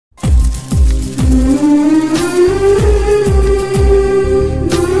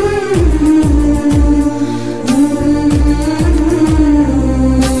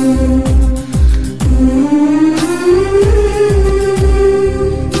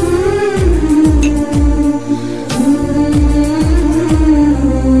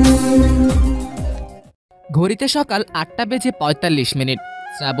ঘড়িতে সকাল 8:45।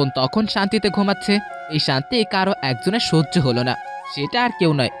 শ্রাবণ তখন শান্তিতে ঘুমাচ্ছে। এই শান্তি কারো একজনের সহ্য হলো না। সেটা আর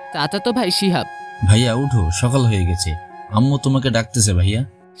কেউ নয়, চাচাতো ভাই শিহাব। ভাইয়া উঠো, সকাল হয়ে গেছে, আম্মু তোমাকে ডাকতেছে। ভাইয়া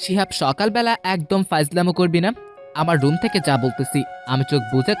শিহাব, সকালবেলা একদম ফাজলামো করবি না। আমার রুম থেকে যা বলতেছি। আমি চোখ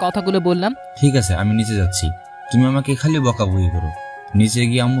বুঝে কথাগুলো বললাম। ঠিক আছে, আমি নিচে যাচ্ছি, তুমি আমাকে খালি বকাবকি করো। নিচে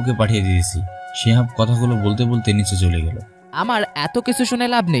গিয়ে আম্মুকে পাঠিয়ে দিয়েছি। শিহাব কথাগুলো বলতে বলতে নিচে চলে গেল। আমার এত কিছু শুনে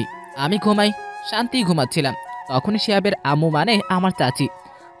লাভ নেই, আমি ঘুমাই। শান্তি ঘুমাচ্ছিলাম। তখন শিহাবের আম্মু মানে আমার চাচি,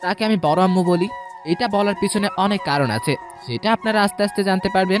 তাকে আমি বড় আম্মু বলি। এটা বলার পিছনে অনেক কারণ আছে, সেটা আপনারা আস্তে আস্তে জানতে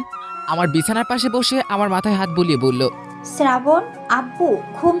পারবেন। আমার বিছানার পাশে বসে আমার মাথায় হাত বুলিয়ে বলল, শ্রাবণ, আব্বু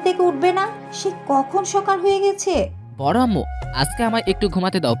ঘুম থেকে উঠবে না? সে কখন সকাল হয়ে গেছে। বড় আম্মু, আজকে আমায় একটু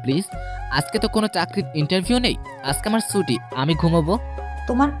ঘুমাতে দাও প্লিজ। আজকে তো কোনো চাকরির ইন্টারভিউ নেই, আজকে আমার ছুটি, আমি ঘুমাবো।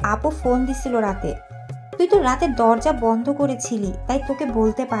 তোমার আপু ফোন দিছিল রাতে, তুই তো রাতে দরজা বন্ধ করেছিলি, তাই তোকে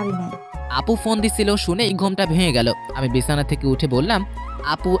বলতে পারি নাই। আপু ফোন দিছিল শুনেই ঘুমটা ভেঙে গেল। আমি বিছানা থেকে উঠে বললাম,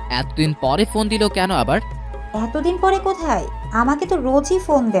 আপু এতদিন পরে ফোন দিল কেন আবার? এতদিন পরে কোথায়, আমাকে তো রোজই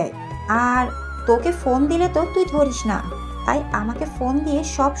ফোন দেয়। আর তোকে ফোন দিলে তো তুই ধরিস না, তাই আমাকে ফোন দিয়ে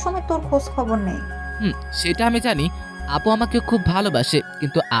সব সময় তোর খোঁজ খবর নেয়। সেটা আমি জানি। আপু আমাকে খুব ভালোবাসে,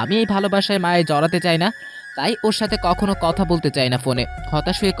 কিন্তু আমি এই ভালোবাসায় মায়ে জড়াতে চাই না, তাই ওর সাথে কখনো কথা বলতে চাই না ফোনে।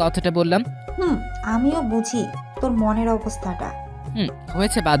 হতাশ হয়ে কথাটা বললাম। আমিও বুঝি তোর মনের অবস্থাটা।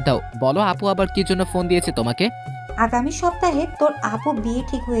 হয়েছে, বাদ দাও। বলো আপু আবার কি জন্য ফোন দিয়েছে তোমাকে? আগামী সপ্তাহে তোর আপু বিয়ে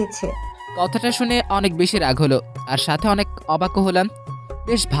ঠিক হয়েছে। কথাটা শুনে অনেক বেশি রাগ হলো, আর সাথে অনেক অবাকও হলাম।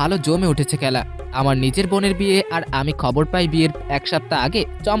 বেশ ভালো জমে উঠেছে খেলা। আমার নিজের বোনের বিয়ে, আর আমি খবর পাই বিয়ের 1 সপ্তাহ আগে।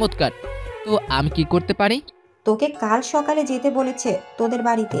 চমৎকার। তো আমি কি করতে পারি? তোকে কাল সকালে যেতে বলেছে তোদের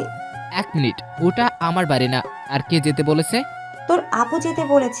বাড়িতে। 1 মিনিট, ওটা আমার বাড়ি না। আর কে যেতে বলেছে? তোর আপু যেতে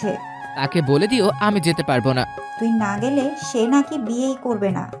বলেছে। তাকে বলে দিও আমি যেতে পারবো না। তুই না গেলে সে নাকি বিয়েই করবে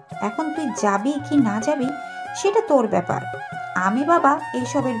না। এখন তুই যাবি কি না যাবি সেটা তোর ব্যাপার। আমি বাবা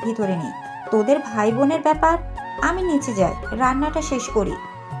এইসবের ভিতরে নেই। তোদের ভাই বোনের ব্যাপার। আমি নিচে যাই, রান্নাটা শেষ করি।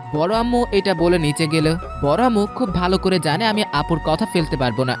 বড় আম্মু এটা বলে নিচে গেল। বড় আম্মু খুব ভালো করে জানে আমি আপুর কথা ফেলতে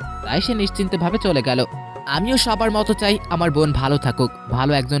পারবো না, তাই সে নিশ্চিন্তভাবে চলে গেল। আমিও সবার মতো চাই আমার বোন ভালো থাকুক,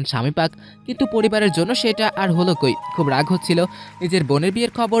 ভালো একজন স্বামী পাক, কিন্তু পরিবারের জন্য সেটা আর হলো কই। খুব রাগ হচ্ছিল। নিজের বোনের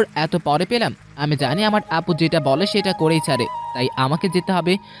বিয়ের খবর এত পরে পেলাম। আমি জানি আমার আপু যেটা বলে সেটা করেই ছাড়ে, তাই আমাকে যেতে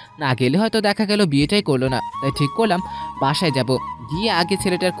হবে। না গেলে হয়তো দেখা গেল বিয়েটাই করলো না। তাই ঠিক করলাম বাসায় যাব, গিয়ে আগে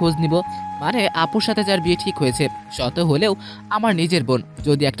ছেলেটার খোঁজ নিব। মানে আপুর সাথে যার বিয়ে ঠিক হয়েছে, শত হলেও আমার নিজের বোন।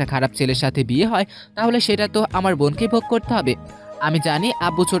 যদি একটা খারাপ ছেলের সাথে বিয়ে হয় তাহলে সেটা তো আমার বোনকেই ভোগ করতে হবে। আমি জানি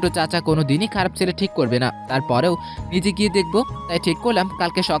আব্বু ছোট চাচা কোনো দিনই খারাপ ছেলে ঠিক করবে না, তারপরেও নিজে গিয়ে দেখব। তাই ঠিক করলাম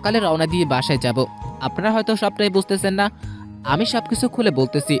কালকে সকালে রওনা দিয়ে বাসায় যাব। আপনারা হয়তো সবটাই বুঝতেছেন না, আমি সবকিছু খুলে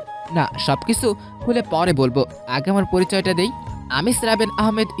বলতেছি। না, সবকিছু খুলে পরে বলবো, আগে আমার পরিচয়টা দেই। আমি শ্রাবণ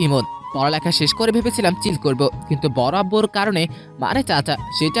আহমেদ ইমন। পড়ালেখা শেষ করে ভেবেছিলাম চিল করব, কিন্তু বড় আব্বুর কারণে মানে চাচা,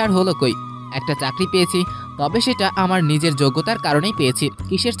 সেটা আর হলো কই। একটা চাকরি পেয়েছি, তবে সেটা আমার নিজের যোগ্যতার কারণেই পেয়েছি।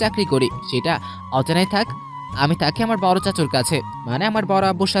 কিসের চাকরি করি সেটা অজানাই থাক। আমি থাকি আমার বড় চাচুর কাছে, মানে আমার বড়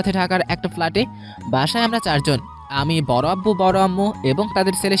আব্বুর সাথে ঢাকার একটা ফ্ল্যাটে। বাসায় আমরা 4 জন, আমি, বড় আব্বু, বড় আম্মু এবং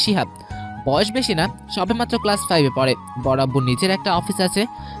তাদের ছেলে শিহাব। বয়স বেশি না, সবেমাত্র ক্লাস 5-এ পড়ে। বড় আব্বুর নিজের একটা অফিস আছে,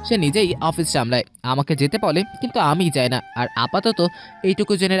 সে নিজেই অফিস সামলায়। আমাকে যেতে বলে, কিন্তু আমি যাই না। আর আপাতত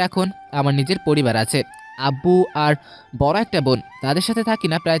এইটুকু জেনে রাখুন, আমার নিজের পরিবার আছে, আব্বু আর বড় একটা বোন। তাদের সাথে থাকি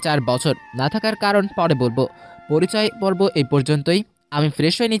না প্রায় 4 বছর। না থাকার কারণ পরে বলবো। পরিচয় পর্ব এই পর্যন্তই। আমি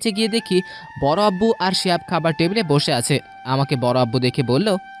ফ্রেশ হয়ে নিচে গিয়ে দেখি বড় আব্বু আর শিহাব খাবার টেবিলে বসে আছে। আমাকে বড় আব্বু দেখে বলল,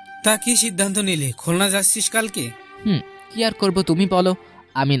 তা কি সিদ্ধান্ত নিলে? খুলনা যাচ্ছিস কালকে? কি আর করব তুমি বলো।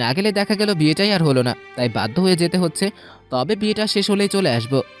 আমি না গেলে দেখা গেল বিয়েটাই আর হলো না, তাই বাধ্য হয়ে যেতে হচ্ছে। তবে বিয়েটা শেষ হলেই চলে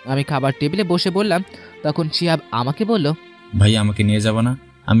আসবো। আমি খাবার টেবিলে বসে বললাম। তখন শিহাব আমাকে বলল, ভাই আমাকে নিয়ে যাব না?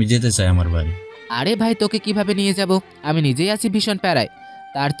 আমি যেতে চাই আমার বাড়ি। আরে ভাই, তোকে কিভাবে নিয়ে যাব? আমি নিজেই আছি ভীষণ প্যারায়।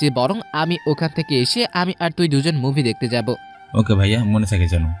 তার চেয়ে বরং আমি ওখান থেকে এসে আমি আর তুই দুজন মুভি দেখতে যাব। ওকে ভাইয়া, মনে থাকে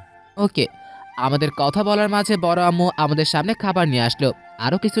যেন। ওকে। আমাদের কথা বলার মাঝে বড় আম্মু আমাদের সামনে খাবার নিয়ে আসলো।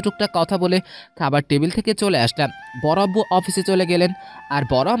 আরও কিছু টুকটাক কথা বলে খাবার টেবিল থেকে চলে আসলাম। বড় আব্বু অফিসে চলে গেলেন, আর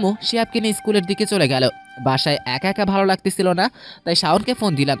বড় আম্মু শিহাবকে নিয়ে স্কুলের দিকে চলে গেল। বাসায় একা একা ভালো লাগতেছিল না, তাই শাওনকে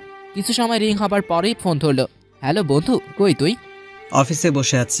ফোন দিলাম। কিছু সময় রিং হবার পরেই ফোন ধরলো। হ্যালো বন্ধু, কই তুই? অফিসে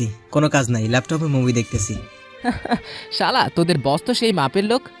বসে আছি, কোনো কাজ নাই, ল্যাপটপে মুভি দেখতেছি। শালা, তোদের বস তো সেই মাপের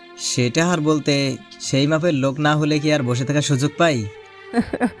লোক। সেটা আর বলতে, সেই মাপের লোক না হলে কি আর বসে থাকার সুযোগ পাই?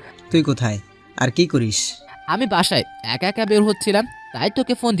 তুই কোথায় আর কি করিস? আমি বাসায় একা একা বের হচ্ছিলাম, তাই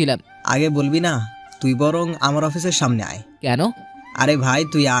তোকে ফোন দিলাম। আগে বলবি না? তুই বরং আমার অফিসের সামনে আয়। কেন? আরে ভাই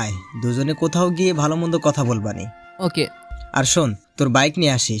তুই আয়, দুজনে কোথাও গিয়ে ভালো মন্দ কথা বলবানি। ওকে। আর শোন, তোর বাইক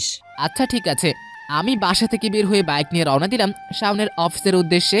নিয়ে আসিস। আচ্ছা ঠিক আছে। আমি বাসা থেকে বের হয়ে বাইক নিয়ে রওনা দিলাম শাওনের অফিসের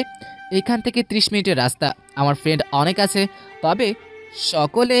উদ্দেশ্যে। এখান থেকে 30 মিনিটের রাস্তা। আমার ফ্রেন্ড অনেক আছে, তবে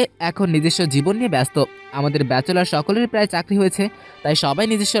সকলে এখন নিজস্ব জীবন নিয়ে ব্যস্ত। আমাদের ব্যাচেলর সকলের প্রায় চাকরি হয়েছে, তাই সবাই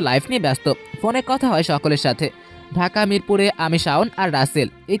নিজস্ব লাইফ নিয়ে ব্যস্ত। ফোনে কথা হয় সকলের সাথে। ঢাকা মিরপুরে আমি, শাওন আর রাসেল,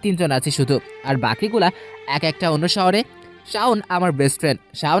 এই 3 জন আছি শুধু। আর বাকিগুলা এক একটা অন্য শহরে। শাওন আমার বেস্ট ফ্রেন্ড।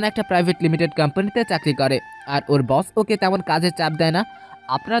 শাওন একটা প্রাইভেট লিমিটেড কোম্পানিতে চাকরি করে, আর ওর বস ওকে তেমন কাজের চাপ দেয় না।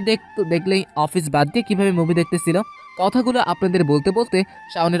 আপনারা দেখলেই অফিস বাদ দিয়ে কীভাবে মুভি দেখতেছিল। কথাগুলো আপনাদের বলতে বলতে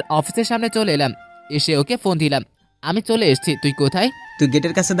শাওনের অফিসের সামনে চলে এলাম। এসে ওকে ফোন দিলাম, আমি চলে এসেছি, তুই কোথায়? তুই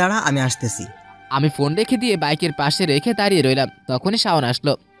গেটের কাছে দাঁড়া, আমি আসতেছি। আমি ফোন রেখে দিয়ে বাইকের পাশে রেখে দাঁড়িয়ে রইলাম। তখনই শাওন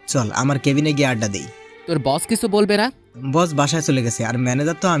আসলো। চল আমার কেবিনে গিয়ে আড্ডা দেই। তোর বস কিছু বলবে না? বস বাসায় চলে গেছে, আর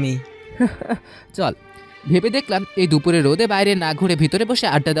ম্যানেজার তো আমি। চল। ভেবে দেখলাম এই দুপুরে রোদে বাইরে না ঘুরে ভিতরে বসে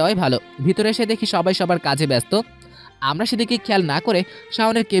আড্ডা দেওয়াই ভালো। ভিতরে এসে দেখি সবাই সবার কাজে ব্যস্ত। আমরা সেদিকে খেয়াল না করে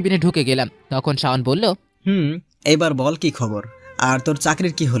শাওনের কেবিনে ঢুকে গেলাম। তখন শাওন বলল, এবার বল কি খবর, আর তোর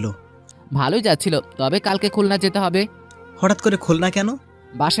চাকরির কি হলো? ভালোই যাচ্ছিল, তবে কালকে খুলনা যেতে হবে। হঠাৎ করে খুলনা কেন?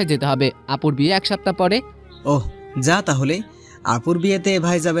 বাসায় যেতে হবে, আপুর বিয়ে 1 সপ্তাহ পরে। ওহ, যা তাহলে। আপুর বিয়েতে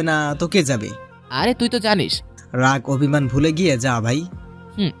ভাই যাবে না তো কে যাবে? আরে তুই তো জানিস। রাগ অভিমান ভুলে গিয়ে যা ভাই।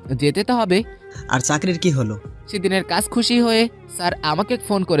 যেতে তো হবে। আর চাকরির কি হলো? সেদিনের কাজ খুশি হয়ে স্যার আমাকে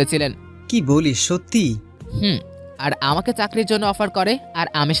ফোন করেছিলেন। কি বলিস, সত্যি? আর আমাকে চাকরির জন্য অফার করে, আর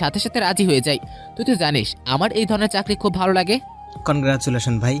আমি সাথে সাথে রাজি হয়ে যাই। তুই তো জানিস আমার এই ধরনের চাকরি খুব ভালো লাগে।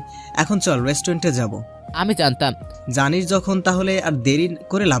 কনগ্রাচুলেশন ভাই। এখন চল রেস্টুরেন্টে যাব। আমি জানতাম। জানিস যখন, তাহলে আর দেরি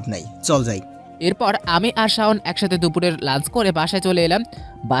করে লাভ নাই, চল যাই। এরপর আমি আর শাওন একসাথে দুপুরের লাঞ্চ করে বাসায় চলে এলাম।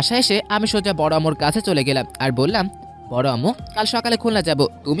 বাসায় এসে আমি সোজা বড় আম্মুর কাছে চলে গেলাম আর বললাম, বড় আম্মু, কাল সকালে খুলনা যাব,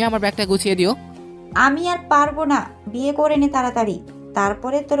 তুমি আমার ব্যাগটা গুছিয়ে দিও। আমি আর পারবো না, বিয়ে করে নে তাড়াতাড়ি,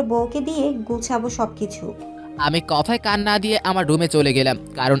 তারপরে তোর বউকে দিয়ে গুছাবো সবকিছু। আমি কথায় কান না দিয়ে আমার রুমে চলে গেলাম,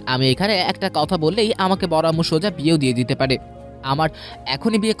 কারণ আমি এখানে একটা কথা বললেই আমাকে বড় আম্মু সোজা বিয়েও দিয়ে দিতে পারে। আমার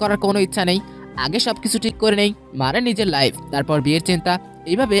এখনই বিয়ে করার কোনো ইচ্ছা নেই। আগে সবকিছু ঠিক করে নেই, মানে নিজের লাইফ, তারপর বিয়ের চিন্তা।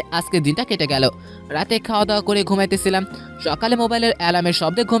 এইভাবে আজকের দিনটা কেটে গেল। রাতে খাওয়া দাওয়া করে ঘুমাইতেছিলাম। সকালে মোবাইলের অ্যালার্মের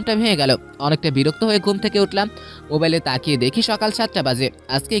শব্দে ঘুমটা ভেঙে গেল। অনেকটা বিরক্ত হয়ে ঘুম থেকে উঠলাম। মোবাইলে তাকিয়ে দেখি সকাল 7টা বাজে।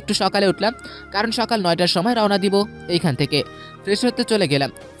 আজকে একটু সকালে উঠলাম, কারণ সকাল 9টার সময় রওনা দিব এইখান থেকে। ফ্রেশ হতে চলে গেলাম।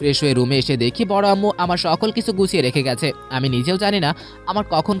 ফ্রেশ হয়ে রুমে এসে দেখি বড় আম্মু আমার সকল কিছু গুছিয়ে রেখে গেছে। আমি নিজেও জানি না আমার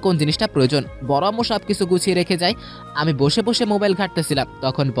কখন কোন জিনিসটা প্রয়োজন। বড় আম্মু সব কিছু গুছিয়ে রেখে যায়। আমি বসে বসে মোবাইল ঘাঁটতেছিলাম।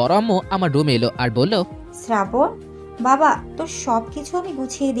 তখন বড় আম্মু আমার রুমে এলো আর বলল, শ্রাবণ বাবা, তোর সব কিছু আমি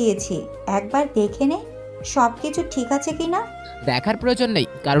গুছিয়ে দিয়েছি, একবার দেখে নে সবকিছু ঠিক আছে কিনা। দেখার প্রয়োজন নেই,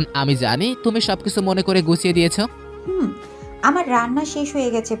 কারণ আমি জানি তুমি সবকিছু মনে করে গুছিয়ে দিয়েছো। আমার রান্না শেষ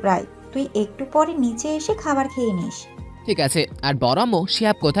হয়ে গেছে প্রায়, তুই একটু পরে নিচে এসে খাবার খেয়ে নিস। ঠিক আছে। আর বড় আম্মু,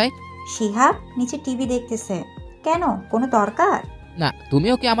 শিহাব কোথায়? শিহাব নিচে টিভি দেখতেছে। কেন, কোনো দরকার? না, তুমি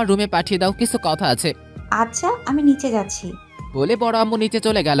ওকে আমার রুমে পাঠিয়ে দাও, কিছু কথা আছে। আচ্ছা, আমি নিচে যাচ্ছি। বলে বড় আম্মু নিচে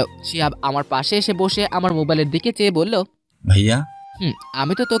চলে গেল। শিহাব আমার পাশে এসে বসে আমার মোবাইলের দিকে চেয়ে বলল, ভাইয়া,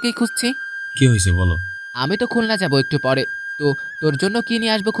 আমি তো তোকেই খুঁজছি। কি হয়েছে বলো? আমি তো খুলনা যাব একটু পরে, তো তোর জন্য কি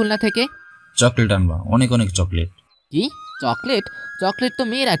নিয়ে আসবো খুলনা থেকে? চকলেট আনবা, অনেক অনেক চকলেট। কি চকলেট? চকলেট তো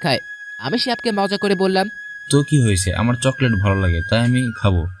মেয়েরা খায়। আমি শিহাবকে মজা করে বললাম। তো কি হয়েছে, আমার চকলেট ভালো লাগে তাই আমি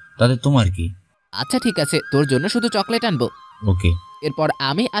খাবো, তাতে তোমার কি? আচ্ছা ঠিক আছে, তোর জন্য শুধু চকলেট আনবো। ওকে। এরপর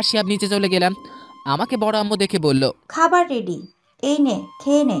আমি আর শিহাব নিচে চলে গেলাম। আমাকে বড় আম্মু দেখে বলল, খাবার রেডি, এই নে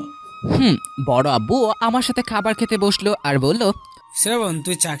খেয়ে নে। বড় আব্বু আমার সাথে খাবার খেতে বসলো আর বলল, শ্রাবণ,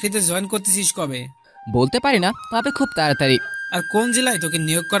 তুই চাকরিতে জয়েন করতেছিস কবে? বলতে পারি না, তবে খুব তাড়াতাড়ি। আর কোন জেলায় তোকে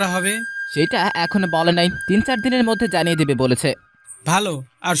নিয়োগ করা হবে? সেটা এখনো বলে নাই, 3-4 দিনের মধ্যে জানিয়ে দেবে বলেছে। ভালো।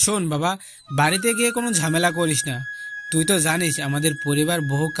 আর শোন বাবা, বাড়িতে গিয়ে কোনো ঝামেলা করিস না। তুই তো জানিস আমাদের পরিবার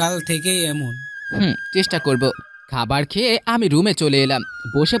বহুকাল থেকেই এমন। চেষ্টা করব। খাবার খেয়ে আমি রুমে চলে এলাম।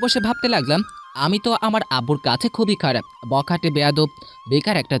 বসে বসে ভাবতে লাগলাম, আমি তো আমার আব্বুর কাছে খুবই খারাপ, বখাটে বেয়াদব,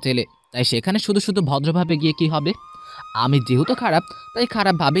 বেকার একটা ছেলে। তাই সেখানে শুধু শুধু ভদ্রভাবে গিয়ে কি হবে? আমি যেহেতু খারাপ, তাই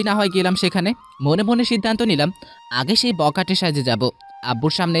খারাপ ভাবেই না হয় গেলাম সেখানে। মনে মনে সিদ্ধান্ত নিলাম, আগে সেই বখাটে সাজে যাব।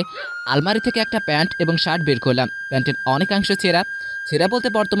 আব্বুর সামনে আলমারি থেকে একটা প্যান্ট এবং শার্ট বের করলাম। প্যান্টের অনেকাংশ ছেঁড়া, ছেঁড়া বলতে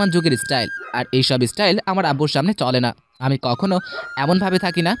বর্তমান যুগের স্টাইল। আর এইসব স্টাইল আমার আব্বুর সামনে চলে না। আমি কখনো এমনভাবে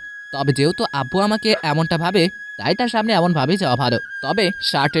থাকি না। তবে যেহেতু আব্বু আমাকে এমনটা ভাবে, তাই তার সামনে এমনভাবেই যাওয়া ভালো। তবে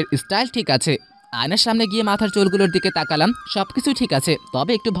শার্টের স্টাইল ঠিক আছে। আয়নার সামনে গিয়ে মাথার চুলগুলোর দিকে তাকালাম, সবকিছু ঠিক আছে,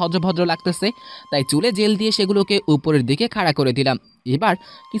 তবে একটু ভদ্র ভদ্র লাগতেছে। তাই চুলে জেল দিয়ে সেগুলোকে উপরের দিকে খাড়া করে দিলাম। এবার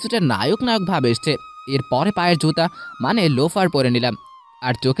কিছুটা নায়ক নায়ক ভাব এসছে। এরপরে পায়ের জুতা মানে লোফার পরে নিলাম,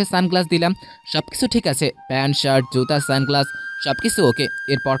 আর চোখে সানগ্লাস দিলাম। সবকিছু ঠিক আছে, প্যান্ট শার্ট জুতা সানগ্লাস সবকিছু ওকে।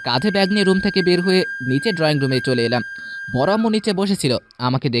 এরপর কাঁধে ব্যাগ নিয়ে রুম থেকে বের হয়ে নিচে ড্রয়িং রুমে চলে এলাম। বড় আম্মু নিচে বসেছিল,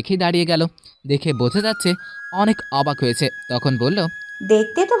 আমাকে দেখেই দাঁড়িয়ে গেল। দেখে বোঝা যাচ্ছে অনেক অবাক হয়েছে। তখন বলল,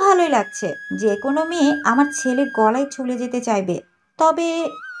 দেখতে তো ভালোই লাগছে, যে কোনো মেয়ে আমার ছেলের গলায় ঝুলে যেতে চাইবে। তবে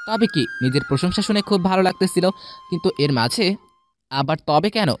তবে কি, নিজের প্রশংসা শুনে খুব ভালো লাগতেছিল, কিন্তু এর মাঝে আবার তবে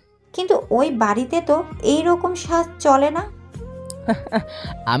কেন? কিন্তু ওই বাড়িতে তো এই রকম সাজ চলে না।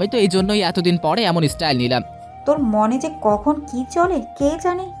 আমি তো এই জন্যই এতদিন পরে এমন স্টাইল নিলাম। তোর মনে যে কখন কি চলে কে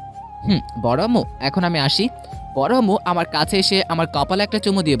জানে। বড় আম্মু, এখন আমি আসি। বড় আম্মু আমার কাছে এসে আমার কপালে একটা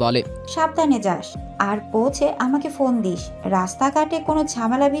চুমু দিয়ে বলে, সাবধানে যাস, আর পৌঁছে আমাকে ফোন দিস। রাস্তাঘাটে কোনো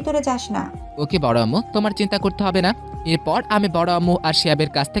ঝামেলার ভিতরে যাস না। ওকে বড় আম্মু, তোমার চিন্তা করতে হবে না। এরপর আমি বড় আম্মু আর শিয়াবের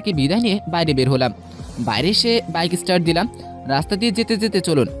কাছ থেকে বিদায় নিয়ে বাইরে বের হলাম। বাইরে এসে বাইক স্টার্ট দিলাম। রাস্তা দিয়ে যেতে যেতে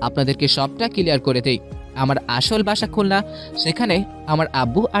চলুন আপনাদেরকে সবটা ক্লিয়ার করে দেই। আমার আসল বাসা খুলনা। সেখানে আমার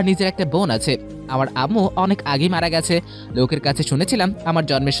আব্বু আর নিজের একটা বোন আছে। আমার আম্মু অনেক আগেই মারা গেছে। লোকের কাছে শুনেছিলাম আমার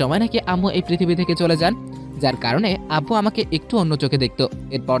জন্মের সময় নাকি আম্মু এই পৃথিবী থেকে চলে যান, যার কারণে আব্বু আমাকে একটু অন্য চোখে দেখতো।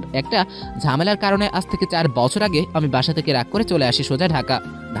 এরপর একটা ঝামেলার কারণে আজ থেকে 4 বছর আগে আমি বাসা থেকে রাগ করে চলে আসি সোজা ঢাকা।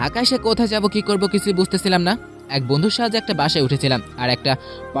 ঢাকায় সে কোথায় যাব, কি করব, কিছুই বুঝতেছিলাম না। এক বন্ধুর সাহায্যে একটা বাসায় উঠেছিলাম, আর একটা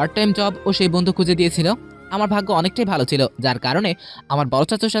পার্ট টাইম জব ও সেই বন্ধু খুঁজে দিয়েছিল। আমার ভাগ্য অনেকটাই ভালো ছিল, যার কারণে আমার বড়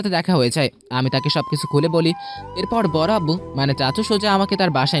চাচুর সাথে দেখা হয়ে যায়। আমি তাকে সবকিছু খুলে বলি। এরপর বড় আব্বু মানে চাচু সোজা আমাকে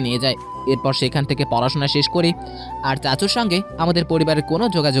তার বাসায় নিয়ে যায়। এরপর সেখান থেকে পড়াশোনা শেষ করি। আর চাচুর সঙ্গে আমাদের পরিবারের কোনো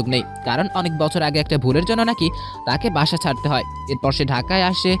যোগাযোগ নেই, কারণ অনেক বছর আগে একটা ভুলের জন্য নাকি তাকে বাসা ছাড়তে হয়। এরপর সে ঢাকায়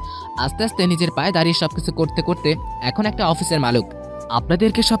আসে। আস্তে আস্তে নিজের পায়ে দাঁড়িয়ে সবকিছু করতে করতে এখন একটা অফিসের মালিক।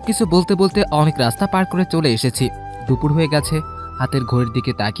 আপনাদেরকে সবকিছু বলতে বলতে অনেক রাস্তা পার করে চলে এসেছি। দুপুর হয়ে গেছে। হাতের ঘড়ির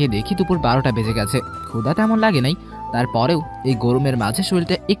দিকে তাকিয়ে দেখি দুপুর 12টা বেজে গেছে। ক্ষুধা তেমন লাগে নাই, তারপরেও এই গরমের মাঝে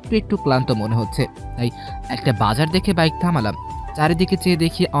শরীরটা একটু একটু ক্লান্ত মনে হচ্ছে। তাই একটা বাজার দেখে বাইক থামালাম। চারিদিকে চেয়ে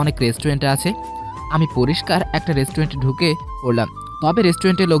দেখি অনেক রেস্টুরেন্ট আছে। আমি পরিষ্কার একটা রেস্টুরেন্টে ঢুকে পড়লাম। তবে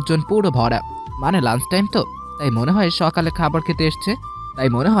রেস্টুরেন্টে লোকজন পুরো ভরা, মানে লাঞ্চ টাইম তো, তাই মনে হয় সকলে খাবার খেতে এসছে।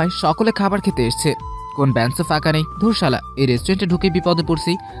 কোন বেঞ্চও ফাঁকা নেই। ধুরশালা, এই রেস্টুরেন্টে ঢুকে বিপদে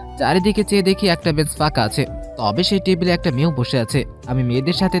পড়ছি। চারিদিকে চেয়ে দেখি একটা বেঞ্চ ফাঁকা আছে, তবে সেই টেবিলে একটা মেয়েও বসে আছে। আমি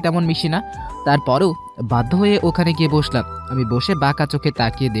মেয়েদের সাথে তেমন মিশি না, তারপরেও বাধ্য হয়ে ওখানে গিয়ে বসলাম। আমি বসে বাঁকা চোখে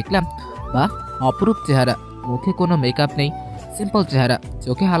তাকিয়ে দেখলাম, বাহ, অপরূপ চেহারা। মুখে কোনো মেকআপ নেই, সিম্পল চেহারা।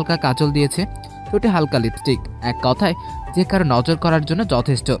 চোখে হালকা কাজল দিয়েছে, ঠোঁটে হালকা লিপস্টিক। এক কথায় যে কারো নজর করার জন্য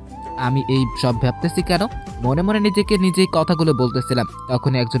যথেষ্ট। আমি এই সব ভাবতেছি কেন, মনে মনে নিজেকে নিজেই কথাগুলো বলতেছিলাম।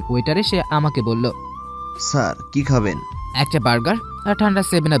 তখন একজন ওয়েটার এসে আমাকে বলল, স্যার কি খাবেন? একটা বার্গার আর ঠান্ডা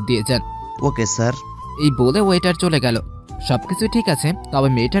 7 আপ দিয়ে যান। Okay sir. এই বলে ওয়েটার চলে গেল। সবকিছু ঠিক আছে, তবে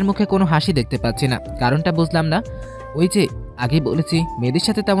মেয়েটার মুখে কোনো হাসি দেখতে পাচ্ছি না। কারণটা বুঝলাম না। ওই যে আগে বলেছি মেয়েদের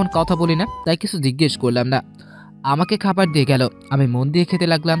সাথে তেমন কথা বলি না, তাই কিছু জিজ্ঞেস করলাম না। আমাকে খাবার দিয়ে গেল। আমি মন দিয়ে খেতে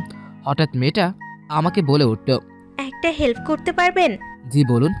লাগলাম। হঠাৎ মেয়েটা আমাকে বলে উঠল, একটা হেল্প করতে পারবেন? জি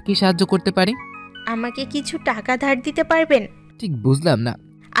বলুন, কি সাহায্য করতে পারি? আমাকে কিছু টাকা ধার দিতে পারবেন? ঠিক বুঝলাম না।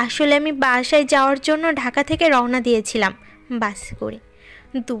 আসলে আমি বাসায় যাওয়ার জন্য ঢাকা থেকে রওনা দিয়েছিলাম বাস করে।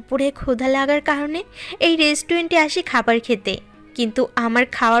 দুপুরে ক্ষুধা লাগার কারণে এই রেস্টুরেন্টে আসি খাবার খেতে, কিন্তু আমার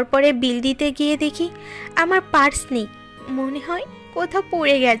খাওয়ার পরে বিল দিতে গিয়ে দেখি আমার পার্স নেই। মনে হয় কোথাও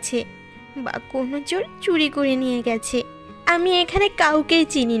পড়ে গেছে বা কোনো চোর চুরি করে নিয়ে গেছে। আমি এখানে কাউকেই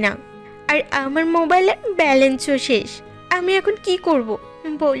চিনি না, আর আমার মোবাইলের ব্যালেন্সও শেষ। আমি এখন কি করব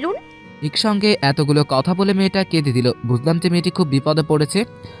বলুন? একসঙ্গে এতগুলো কথা বলে মেয়েটা কেঁদে দিল। বুঝলাম যে মেয়েটি খুব বিপদে পড়েছে।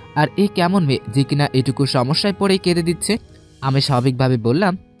 আর এই কেমন মেয়ে যে কিনা এটুকু সমস্যায় পড়েই কেঁদে দিচ্ছে। আমি স্বাভাবিকভাবে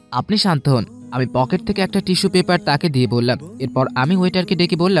বললাম, আপনি শান্ত হন। আমি পকেট থেকে একটা টিস্যু পেপার তাকে দিয়ে বললাম। এরপর আমি ওয়েটারকে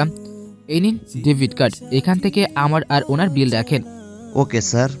ডেকে বললাম, এই নিন ডেবিট কার্ড, এখান থেকে আমার আর ওনার বিল রাখেন। Okay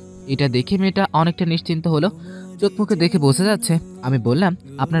sir. এটা দেখে মেয়েটা অনেকটা নিশ্চিন্ত হলো। চোখ মুখে দেখে বোঝা যাচ্ছে। আমি বললাম,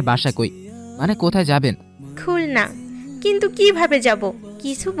 আপনার বাসা কই, মানে কোথায় যাবেন? খুলনা, কিন্তু কিভাবে যাব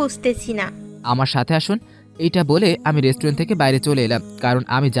কিছু বুঝতেছি না। আমার সাথে আসুন। এইটা বলে আমি রেস্টুরেন্ট থেকে বাইরে চলে এলাম, কারণ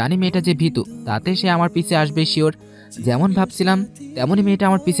আমি জানি মেয়েটা যে ভীতু, তাতে সে আমার পিছে আসবে শিওর। যেমন ভাবছিলাম তেমনই মেয়েটা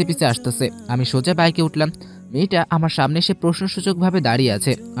আমার পিছে পিছে আসতেছে। আমি সোজা বাইকে উঠলাম। মেয়েটা আমার সামনে এসে প্রশ্নসূচকভাবে দাঁড়িয়ে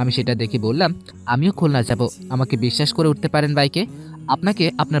আছে। আমি সেটা দেখে বললাম, আমিও খুলনা যাব, আমাকে বিশ্বাস করে উঠতে পারেন বাইকে। আপনাকে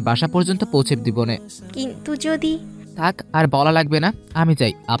আপনার বাসা পর্যন্ত পৌঁছে দিব না। কিন্তু যদি... থাক, আর বলা লাগবে না, আমি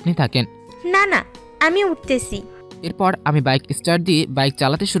যাই, আপনি থাকেন। না না, আমি উঠতেছি। এরপর আমি বাইক স্টার্ট দিয়ে বাইক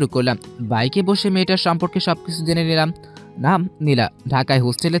চালাতে শুরু করলাম। বাইকে বসে মেয়েটার সম্পর্কে সবকিছু জেনে নিলাম। নাম নীলা, ঢাকায়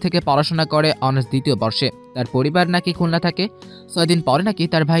হোস্টেলে থেকে পড়াশোনা করে অনার্স 2য় বর্ষে। তার পরিবার নাকি খুলনা থাকে। 6 দিন পরে নাকি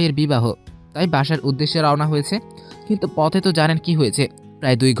তার ভাইয়ের বিবাহ, তাই বাসার উদ্দেশ্যে রওনা হয়েছে। কিন্তু পথে তো জানেন কি হয়েছে।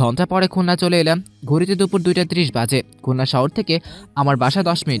 প্রায় 2 ঘন্টা পরে খুলনা চলে এলাম। ঘড়িতে দুপুর 2টা 30 বাজে। খুলনা শহর থেকে আমার বাসা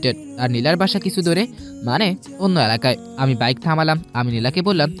 10 মিনিটের, আর নীলার বাসা কিছু দূরে, মানে অন্য এলাকায়। আমি বাইক থামালাম। আমি নীলাকে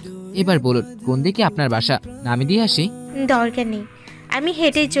বললাম, এবার বলুন কোন দিকে আপনার বাসা, নামি দিয়ে আসি? দরকার নেই, আমি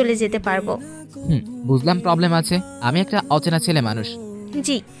হেঁটেই চলে যেতে পারবো। বুঝলাম প্রবলেম আছে, আমি একটা অচেনা ছেলে মানুষ।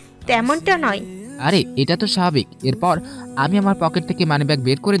 জি, তেমনটা নয়। আরে এটা তো স্বাভাবিক। এরপর আমি আমার পকেট থেকে মানিব্যাগ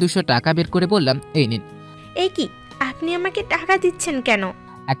বের করে 200 টাকা বের করে বললাম, এই নিন। এই কি, আপনি আমাকে টাকা দিচ্ছেন কেন?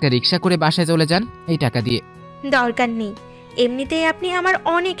 একটা রিক্সা করে বাসায় চলে যান এই টাকা দিয়ে। দরকার নেই, এমনিতেই আপনি আমার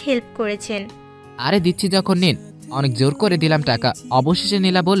অনেক হেল্প করেছেন। আরে দিচ্ছি যখন নিন। অনেক জোর করে দিলাম টাকা। অবশেষে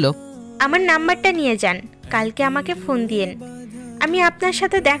নীলা বলল, আমার নাম্বারটা নিয়ে যান, কালকে আমাকে ফোন দিয়েন, আমি আপনার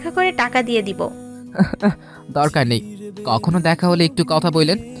সাথে দেখা করে টাকা দিয়ে দিব। দরকার নেই, কখনো দেখা হলে একটু কথা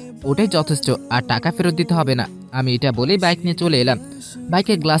বললেন, ওটাই যথেষ্ট, আর টাকা ফেরত দিতে হবে না। আমি এটা বলেই বাইক নিয়ে চলে এলাম।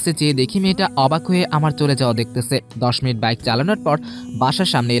 বাইকের গ্লাসে চেয়ে দেখি মেয়েটা অবাক হয়ে আমার চলে যাওয়া দেখতেছে। 10 মিনিট বাইক চালানোর পর বাসার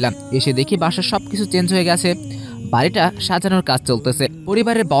সামনে এলাম। এসে দেখি বাসার সবকিছু চেঞ্জ হয়ে গেছে। বাড়িটা সাজানোর কাজ চলতেছে।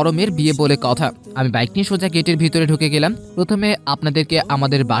 পরিবারের বড় মেয়ের বিয়ে বলে কথা। আমি বাইক নিয়ে সোজা গেটের ভিতরে ঢুকে গেলাম। প্রথমে আপনাদেরকে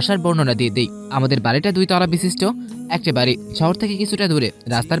আমাদের বাসার বর্ণনা দিয়ে দিই। আমাদের বাড়িটা 2 তলা বিশিষ্ট একটা বাড়ি, শহর থেকে কিছুটা দূরে,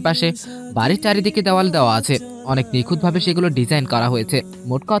 রাস্তার পাশে। বাড়ির চারিদিকে দেওয়াল দেওয়া আছে, অনেক নিখুঁতভাবে সেগুলো ডিজাইন করা হয়েছে।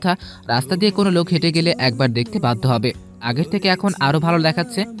 মোট কথা, রাস্তা দিয়ে কোনো লোক হেঁটে গেলে একবার দেখতে বাধ্য হবে। আগের থেকে এখন আরো ভালো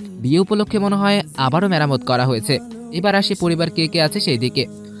দেখাচ্ছে। বিয়ে উপলক্ষে মনে হয় আবারও মেরামত করা হয়েছে। এবার আসি পরিবার কে কে আছে সেই দিকে।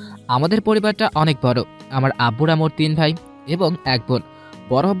 আমাদের পরিবারটা অনেক বড়। আমার আব্বুরা মোট 3 ভাই এবং 1 বোন।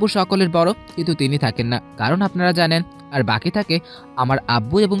 বড় আব্বু সকলের বড়, কিন্তু তিনি থাকেন না, কারণ আপনারা জানেন। আর বাকি থাকে আমার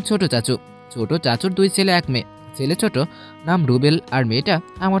আব্বু এবং ছোট চাচু। ছোট চাচুর 2 ছেলে 1 মেয়ে। ছেলে ছোট, নাম রুবেল, আর মেয়েটা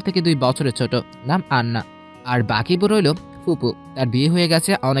আমার থেকে 2 বছরের ছোট, নাম আন্না। আর বাকি বড় রইল ফুপু, তার বিয়ে হয়ে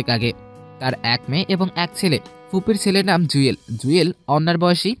গেছে অনেক আগে। তার 1 মেয়ে এবং 1 ছেলে। ফুপির ছেলের নাম জুয়েল, জুয়েল অন্যার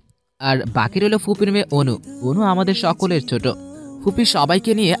বয়সী। আর বাকি রইল ফুপির মেয়ে অনু। অনু আমাদের সকলের ছোট। ফুপি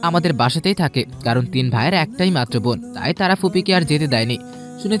সবাইকে নিয়ে আমাদের বাসাতেই থাকে, কারণ 3 ভাইয়ের একটাই মাত্র বোন, তাই তারা ফুপিকে আর যেতে দেয়নি।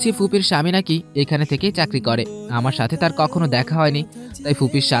 শুনেছি ফুপির স্বামী নাকি এখানে থেকেই চাকরি করে। আমার সাথে তার কখনো দেখা হয়নি, তাই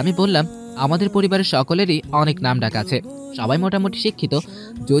ফুপির স্বামী বললাম, আমাদের পরিবারের সকলেরই অনেক নাম ডাক আছে, সবাই মোটামুটি শিক্ষিত।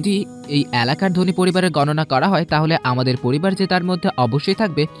 যদি এই এলাকার ধনী পরিবারের গণনা করা হয়, তাহলে আমাদের পরিবার যে তার মধ্যে অবশ্যই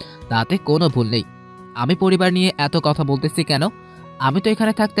থাকবে, তাতে কোনো ভুল নেই। আমি পরিবার নিয়ে এত কথা বলতেছি কেন? আমি তো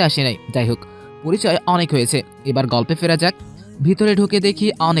এখানে থাকতে আসি নাই। যাই হোক, পরিচয় অনেক হয়েছে, এবার গল্পে ফেরা যাক। ভিতরে ঢুকে দেখি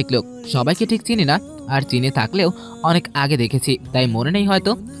অনেক লোক। সবাইকে ঠিক চিনি না, আর চিনে থাকলেও অনেক আগে দেখেছি, তাই মনে নেই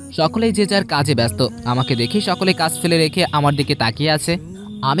হয়তো। সকলেই যে যার কাজে ব্যস্ত। আমাকে দেখি সকলে কাজ ফেলে রেখে আমার দিকে তাকিয়ে আছে।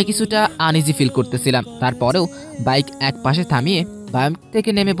 আমি কিছুটা আনইজি ফিল করতেছিলাম। তারপরেও বাইক এক পাশে থামিয়ে বাইক থেকে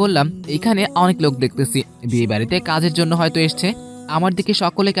নেমে বললাম, এখানে অনেক লোক দেখতেছি, বিয়ে বাড়িতে কাজের জন্য হয়তো এসছে। আমার দিকে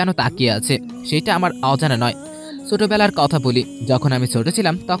সকলে কেন তাকিয়ে আছে সেটা আমার অজানা নয়। ছোটবেলার কথা বলি, যখন আমি ছোট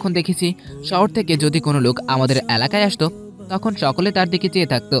ছিলাম তখন দেখেছি শহর থেকে যদি কোনো লোক আমাদের এলাকায় আসতো, তখন সকলে তার দিকে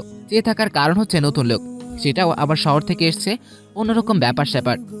চেয়ে থাকতো। চেয়ে থাকার কারণ হচ্ছে নতুন লোক, সেটাও আবার শহর থেকে এসছে, অন্যরকম ব্যাপার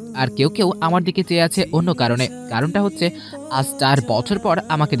স্যাপার। আর কেউ কেউ আমার দিকে চেয়ে আছে অন্য কারণে। কারণটা হচ্ছে আজ 4 বছর পর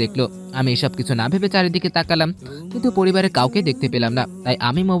আমাকে দেখলো। আমি এসব কিছু না ভেবে চারিদিকে তাকালাম, কিন্তু পরিবারের কাউকে দেখতে পেলাম না। তাই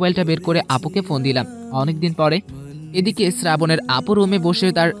আমি মোবাইলটা বের করে আপুকে ফোন দিলাম অনেকদিন পরে। এদিকে শ্রাবণের আপু রুমে বসে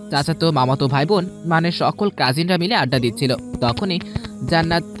তার চাচাতো মামাতো ভাই বোন মানে সকল কাজিনরা মিলে আড্ডা দিচ্ছিল। তখনই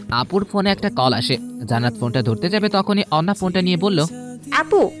জান্নাত আপুর ফোনে একটা কল আসে। জান্নাত ফোনটা ধরতে যাবে, তখনই অন্না ফোনটা নিয়ে বলল,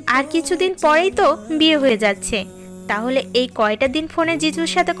 আপু, আর কিছুদিন পরেই তো বিয়ে হয়ে যাচ্ছে, তাহলে এই কয়টা দিন ফোনে জিজুর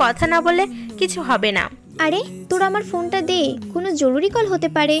সাথে কথা না বলে কিছু হবে না। আরে তোর আমার ফোনটা দে, কোনো জরুরি কল হতে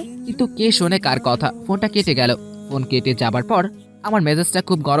পারে। কিন্তু কে শোনে কার কথা? ফোনটা কেটে গেল। ফোন কেটে যাবার পর আমার মেজাজটা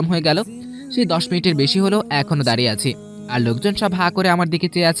খুব গরম হয়ে গেল। সেই 10 মিনিটের বেশি হলো এখনো দাঁড়িয়ে আছি, আর লোকজন সব হা করে আমার দিকে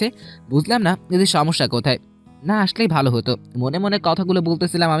চেয়ে আছে। বুঝলাম না এদের সমস্যা কোথায়। না আসলেই ভালো হতো। মনে মনে কথাগুলো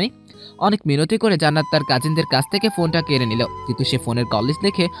বলতেছিলাম আমি। অনেক মিনতি করে জান্নাত তার কাজিনদের কাছ থেকে ফোনটা কেড়ে নিল, কিন্তু সে ফোনের কল লিস্ট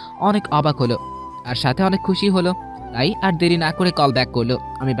দেখে অনেক অবাক হলো, আর সাথে অনেক খুশি হলো। তাই আর দেরি না করে কল ব্যাক করলো।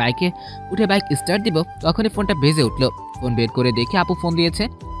 আমি বাইকে উঠে বাইক স্টার্ট দিব, তখনই ফোনটা বেজে উঠলো। ফোন বের করে দেখে আপু ফোন দিয়েছে।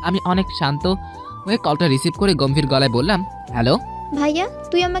 আমি অনেক শান্ত হয়ে কলটা রিসিভ করে গম্ভীর গলায় বললাম, হ্যালো ভাইয়া,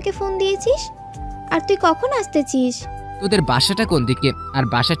 তুই আমাকে ফোন দিয়েছিস? আর তুই কখন আসতেছিস? তোদের বাসাটা কোন দিকে, আর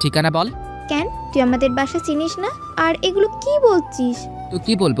বাসার ঠিকানা বল। কেন, তুই আমাদের বাসা চিনিস না? আর এগুলো কি বলছিস? তো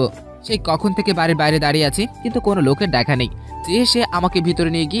কি বলবো, সেই কখন থেকে বাড়ির বাইরে দাঁড়িয়ে আছি, কিন্তু কোনো লোকের দেখা নেই। যে সে আমাকে ভিতরে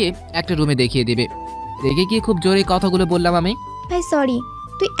নিয়ে গিয়ে একটা রুমে দেখিয়ে দিবে। রেগে গিয়ে খুব জোরে কথাগুলো বললাম আমি। ভাই সরি,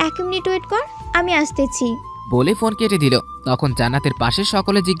 তুই 1 মিনিট ওয়েট কর, আমি আসতেছি। বলে ফোন কেটে দিল। তখন জান্নাতের পাশে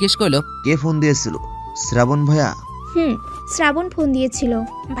সকলে জিজ্ঞেস করলো, কে ফোন দিয়েছিল? শ্রাবণ ভাইয়া? শ্রাবণ ফোন দিয়েছিল।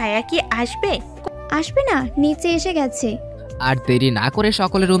 ভাইয়া কি আসবে? আসবে না, নিচে এসে গেছে। আর দেরি না করে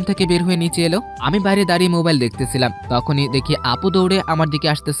সকলে রুম থেকে বের হয়ে নিচে এলো। আমি বাইরে দাঁড়িয়ে মোবাইল দেখতেছিলাম। তখনই দেখি আপু দৌড়ে আমার দিকে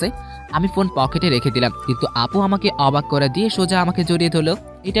আসতেছে। আমি ফোন পকেটে রেখে দিলাম, কিন্তু আপু আমাকে অবাক করে দিয়ে সোজা আমাকে জড়িয়ে ধরলো।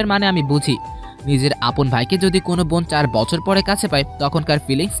 এটার মানে আমি বুঝি, নিজের আপন ভাইকে যদি কোনো বোন 4 বছর পরে কাছে পায়, তখনকার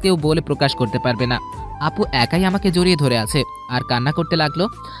ফিলিংস কেউ বলে প্রকাশ করতে পারবে না। আপু একাই আমাকে জড়িয়ে ধরে আছে আর কান্না করতে লাগলো,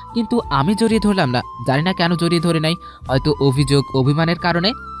 কিন্তু আমি জড়িয়ে ধরলাম না। জানি না কেন জড়িয়ে ধরে নাই, হয়তো অভিযোগ অভিমানের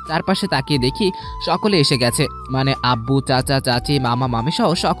কারণে। চারপাশে তাকিয়ে দেখি সকলে এসে গেছে, মানে আব্বু, চাচা, চাচি, মামা, মামি সহ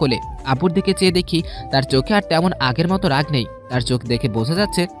সকলে। আপুর দিকে চেয়ে দেখি তার চোখে আর তেমন আগের মতো রাগ নেই। তার চোখ দেখে বোঝা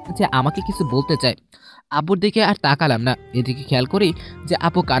যাচ্ছে যে আমাকে কিছু বলতে চায়। আপুর দিকে আর তাকালাম না। এদিকে খেয়াল করি যে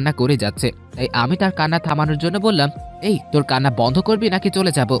আপু কান্না করে যাচ্ছে। তাই আমি তার কান্না থামানোর জন্য বললাম, এই তোর কান্না বন্ধ করবি নাকি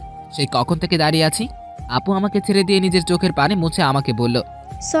চলে যাব? সেই কখন থেকে দাঁড়িয়ে আছি। আপু আমাকে ছেড়ে দিয়ে নিজের চোখের পানি মুছে আমাকে বলল,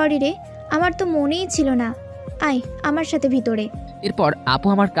 সরি রে, আমার তো মনেই ছিল না। আয় আমার সাথে ভিতরে। এরপর আপু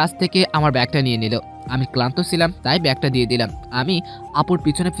আমার কাছ থেকে আমার ব্যাগটা নিয়ে নিল। আমি ক্লান্ত ছিলাম তাই ব্যাগটা দিয়ে দিলাম। আমি আপুর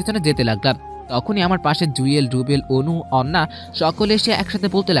পিছনে পিছনে যেতে লাগলাম। তখনই আমার পাশে জুয়েল, রুবেল, অনু, অন্না সকলে এসে একসাথে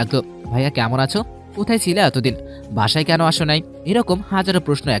বলতে লাগলো, ভাইয়া কেমন আছো? কোথায় ছিলে এতদিন? বাসায় কেন আসো নাই? এরকম হাজারো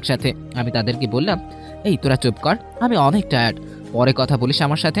প্রশ্ন একসাথে। আমি তাদেরকে বললাম, এই তোরা চুপ কর, আমি অনেক টায়ার্ড, পরে কথা বলিস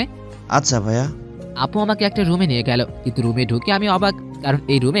আমার সাথে। আচ্ছা ভাইয়া। আপু আমাকে একটা রুমে নিয়ে গেল, কিন্তু রুমে ঢুকে আমি অবাক, কারণ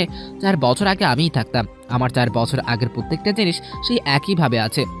এই রুমে 4 বছর আগে আমিই থাকতাম। আমার 4 বছর আগের প্রত্যেকটা জিনিস সেই একইভাবে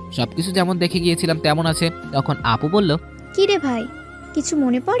আছে, সবকিছু যেমন দেখে গিয়েছিলাম তেমন আছে। তখন আপু বলল, কি রে ভাই, কিছু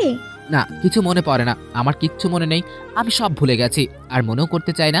মনে পড়ে? না, কিছু মনে পড়ে না, আমার কিচ্ছু মনে নেই, আমি সব ভুলে গেছি, আর মনেও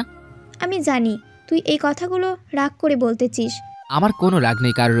করতে চাই না। আমি জানি তুই এই কথাগুলো রাগ করে বলতেছিস। আমার কোনো রাগ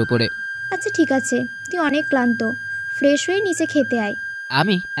নেই কারোর উপরে। আচ্ছা ঠিক আছে, তুই অনেক ক্লান্ত, ফ্রেশ হয়ে নিচে খেতে আয়।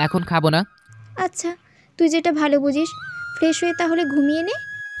 আমি এখন খাবো না। আচ্ছা, তুই যেটা ভালো বুঝিস, ফ্রেশ হয়ে তাহলে ঘুমিয়ে নে।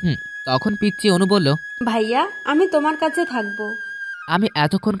 তখন পিচ্চি অনু বলল, ভাইয়া আমি তোমার কাছে থাকবো। আমি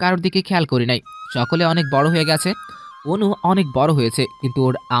এতক্ষণ কারোর দিকে খেয়াল করি নাই, সকলে অনেক বড় হয়ে গেছে। অনু অনেক বড় হয়েছে, কিন্তু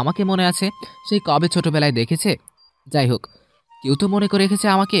ওর আমাকে মনে আছে সেই কবে ছোটবেলায় দেখেছে। যাই হোক, কেউ তো মনে করে রেখেছে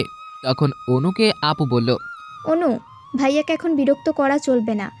আমাকে। তখন অনুকে আপু বলল, অনু, ভাইয়াকে এখন বিরক্ত করা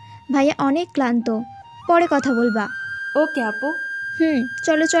চলবে না, ভাইয়া অনেক ক্লান্ত, পরে কথা বলবা। ওকে আপু।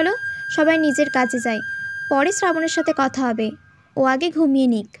 চলো চলো, সবাই নিজের কাজে যায়, পরে শ্রাবণের সাথে কথা হবে, ও আগে ঘুমিয়ে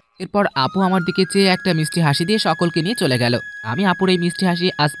নিক। এরপর আপু আমার দিকে চেয়ে একটা মিষ্টি হাসি দিয়ে সকলকে নিয়ে চলে গেল। আমি আপুর এই মিষ্টি হাসি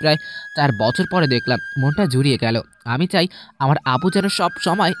আজ প্রায় 4 বছর পরে দেখলাম, মনটা জুড়িয়ে গেল। আমি চাই আমার আপু যেন সব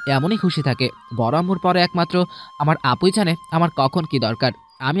সময় এমনই খুশি থাকে। বড় আম্মুর পরে একমাত্র আমার আপুই জানে আমার কখন কি দরকার।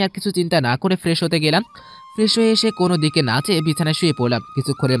 আমি আর কিছু চিন্তা না করে ফ্রেশ হতে গেলাম। ফ্রেশ হয়ে এসে কোনো দিকে না চেয়ে বিছানায় শুয়ে পড়লাম।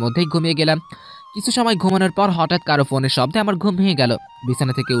 কিছুক্ষণের মধ্যেই ঘুমিয়ে গেলাম। কিছু সময় ঘুমানোর পর হঠাৎ কারো ফোনের শব্দে আমার ঘুম ভেঙে গেল।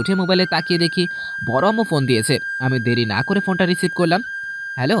 বিছানা থেকে উঠে মোবাইলে তাকিয়ে দেখি বড় আম্মু ফোন দিয়েছে। আমি দেরি না করে ফোনটা রিসিভ করলাম।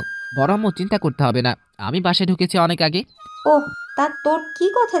 হ্যালো বড় আম্মু, চিন্তা করতে হবে না, আমি বাসায় ঢুকেছি অনেক আগে। ওহ, তা তোর কি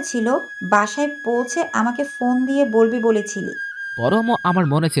কথা ছিল? বাসায় পৌঁছে আমাকে ফোন দিয়ে বলবি বলেছিলি। বড় আম্মু, আমার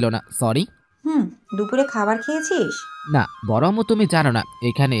মনে ছিল না, সরি। দুপুরে খাবার খেয়েছিস? না বড় আম্মু, তুমি জানো না,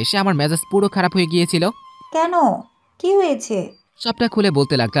 এখানে এসে আমার মেজাজ পুরো খারাপ হয়ে গিয়েছিল। কেন, কি হয়েছে? সবটা খুলে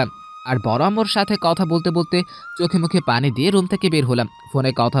বলতে লাগলাম। আর বড় আম্মুর সাথে কথা বলতে বলতে চোখে মুখে পানি দিয়ে রুম থেকে বের হলাম।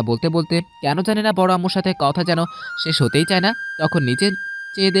 ফোনে কথা বলতে বলতে কেন জানি না বড় আম্মুর সাথে কথা যেন শেষ হতেই চায় না। তখন নিচে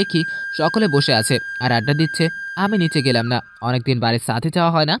চেয়ে দেখি সকলে বসে আছে আর আড্ডা দিচ্ছে। আমি নিচে গেলাম না, অনেকদিন বাড়ির সাথে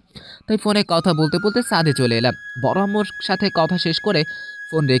যাওয়া হয় না, তাই ফোনে কথা বলতে বলতে সাদে চলে এলাম। বড় আম্মুর সাথে কথা শেষ করে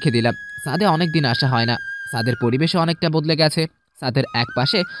ফোন রেখে দিলাম। সাদে অনেকদিন আসা হয় না, সাদের পরিবেশও অনেকটা বদলে গেছে। ছাদের এক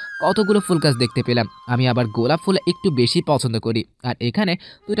পাশে কতগুলো ফুল গাছ দেখতে পেলাম। আমি আবার গোলাপ ফুল একটু বেশি পছন্দ করি, আর এখানে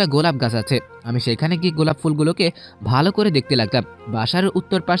 2টা গোলাপ গাছ আছে। আমি সেখানে গিয়ে গোলাপ ফুলগুলোকে ভালো করে দেখতে লাগলাম। বাসার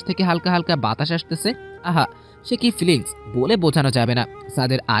উত্তর পাশ থেকে হালকা হালকা বাতাস আসতেছে। আহা, সে কি ফিলিংস বলে বোঝানো যাবে না।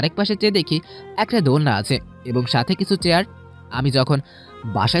 ছাদের আরেক পাশে চেয়ে দেখি একটা দোলনা আছে এবং সাথে কিছু চেয়ার। আমি যখন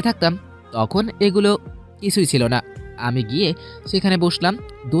বাসায় থাকতাম তখন এগুলো কিছুই ছিল না। আমি গিয়ে সেখানে বসলাম।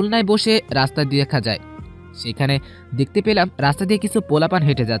 দোলনায় বসে রাস্তা দিয়ে দেখা যায়, সেখানে দেখতে পেলাম রাস্তা দিয়ে কিছু পোলাপান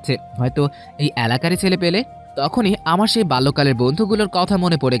হেঁটে যাচ্ছে, হয়তো এই এলাকারই ছেলে পেলে। তখনই আমার সেই বাল্যকালের বন্ধুগুলোর কথা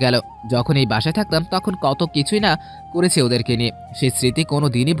মনে পড়ে গেল। যখন এই বাসায় থাকতাম তখন কত কিছুই না করেছে ওদেরকে নিয়ে, সেই স্মৃতি কোনো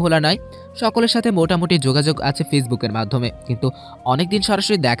দিনই ভোলা নয়। সকলের সাথে মোটামুটি যোগাযোগ আছে ফেসবুকের মাধ্যমে, কিন্তু অনেকদিন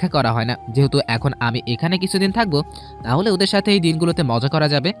সরাসরি দেখা করা হয় না। যেহেতু এখন আমি এখানে কিছুদিন থাকবো, তাহলে ওদের সাথে এই দিনগুলোতে মজা করা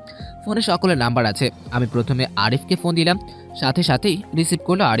যাবে। ফোনে সকলের নাম্বার আছে। আমি প্রথমে আরিফকে ফোন দিলাম, সাথে সাথেই রিসিভ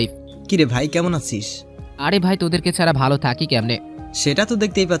করলো আরিফ। কিরে ভাই, কেমন আছিস? আরে ভাই, তোদেরকে ছাড়া ভালো থাকি কেমনে? সেটা তো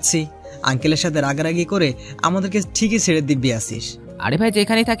দেখতেই পাচ্ছি, আঙ্কেলের সাথে রাগারাগি করে আমাদেরকে ঠিকই ছেড়ে দিব্যি আসিস। আরে ভাই,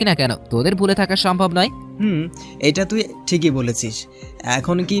 যেখানেই থাকি না কেন তোদের ভুলে থাকা সম্ভব নয়। এটা তুই ঠিকই বলেছিস।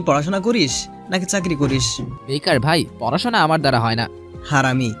 এখন কি পড়াশোনা করিস নাকি চাকরি করিস? বেকার ভাই, পড়াশোনা আমার দ্বারা হয় না।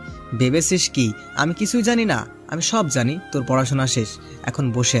 হারামি, ভেবেছিস কি আমি কিছুই জানি না? আমি সব জানি। তোর পড়াশোনা শেষ, এখন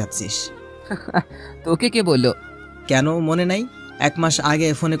বসে আছিস। তোকে কে বললো? কেন মনে নাই? 1 মাস আগে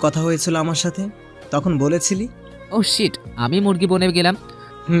ফোনে কথা হয়েছিল আমার সাথে, তখন বলেছিলি। ও শিট, আমি মুরগি বনে গেলাম।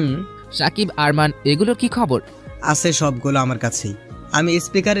 সাকিব, আরমান, এগুলোর কি খবর? আছে সবগুলো আমার কাছেই, আমি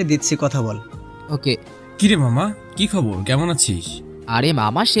স্পিকারে দিচ্ছি, কথা বল। ওকে। কিরে মামা, কি খবর, কেমন আছিস? আরে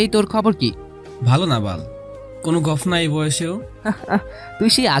মামা, সেই তোর খবর কি? ভালো না বাল, কোনো গফ নাই বয়সেও। তুই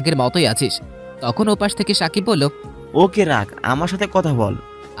সেই আগের মতোই আছিস। তখন ওপাশ থেকে সাকিব বলল, ওকে রাখ, আমার সাথে কথা বল।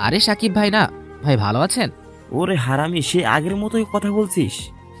 আরে সাকিব ভাই না, ভাই ভালো আছেন? ওরে হারামি, সে আগের মতোই কথা বলছিস?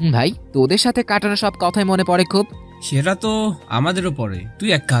 ভাই, তোদের সাথে কাটানো সব কথাই মনে পড়ে খুব। সেটা তো আমাদেরও পরে। তুই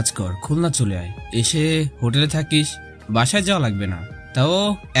এক কাজ কর, খুলনা চলে আয়, এসে হোটেলে থাকিস, বাসায় যাওয়া লাগবে না। তাও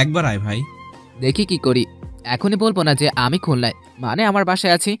একবার আয় ভাই। দেখি কি করি। এখনই বলবো না যে আমি খুলনায়, মানে আমার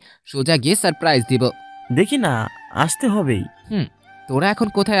বাসায় আছি, সোজা গিয়ে সারপ্রাইজ দিব। দেখি না, আসতে হবেই। তোরা এখন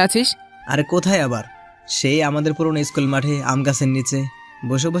কোথায় আছিস? আরে কোথায় আবার, সেই আমাদের পুরনো স্কুল মাঠে আম গাছের নিচে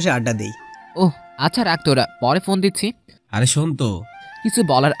বসে বসে আড্ডা দিই। ওহ আচ্ছা, রাখ তোরা, পরে ফোন দিচ্ছি। আরে শোন তো। কিছু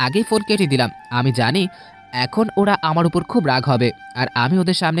বলার আগেই ফোন কেটে দিলাম। আমি জানি এখন ওরা আমার উপর খুব রাগ হবে, আর আমি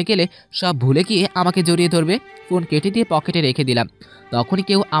ওদের সামনে গেলে সব ভুলে গিয়ে আমাকে জড়িয়ে ধরবে। ফোন কেটে দিয়ে পকেটে রেখে দিলাম। তখনই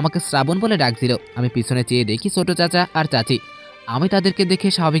কেউ আমাকে শ্রাবণ বলে ডাক দিল। আমি পিছনে চেয়ে দেখি ছোট চাচা আর চাচি। আমি তাদেরকে দেখে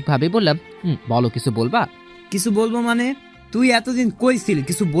স্বাভাবিকভাবে বললাম, বলো, কিছু বলবা? কিছু বলবো মানে? তুই এতদিন কই ছিলি?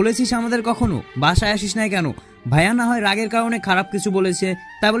 কিছু বলেছিস আমাদের কখনো? বাসায় আসিস নাই কেন? ভাইয়া না হয় রাগের কারণে খারাপ কিছু বলেছে,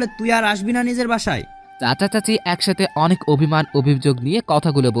 তাই বলে তুই আর আসবি না নিজের বাসায়? চাচা চাচি একসাথে অনেক অভিমান অভিযোগ নিয়ে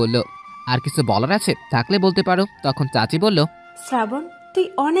কথাগুলো বলল। আর কিছু বলার আছে থাকলে বলতে পারো। তখন চাচি বলল, শ্রাবণ, তুই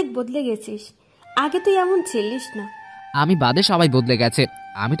অনেক বদলে গেছিস, আগে তুই এমন ছিলিস না। আমি বাদে সবাই বদলে গেছে,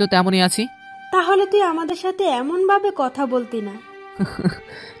 আমি তো তেমনই আছি। তাহলে তুই আমাদের সাথে এমন ভাবে কথা বলতি না।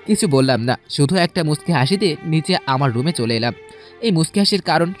 কিছু বললাম না, শুধু একটা মুচকি হাসি দিয়ে নিচে আমার রুমে চলে এলাম। এই মুচকি হাসির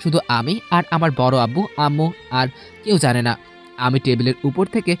কারণ শুধু আমি আর আমার বড় আব্বু আম্মু, আর কেউ জানে না। আমি টেবিলের উপর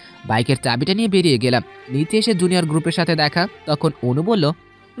থেকে বাইকের চাবিটা নিয়ে বেরিয়ে গেলাম। নিচে এসে জুনিয়র গ্রুপের সাথে দেখা। তখন অনু বলল,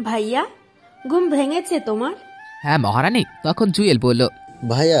 ভাইয়া, ঘুম ভেঙেছে তোমার? হ্যাঁ মহারানী। তখন জুয়েল বলল,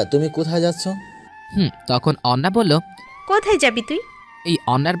 ভাইয়া তুমি কোথায় যাচ্ছ? তখন অন্না বলল, কোথায় যাবি তুই? এই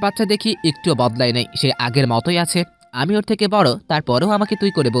অন্যার বাচ্চা দেখি একটুও বদলায় নাই, সে আগের মতোই আছে। আমি ওর থেকে বড়, তারপরেও আমাকে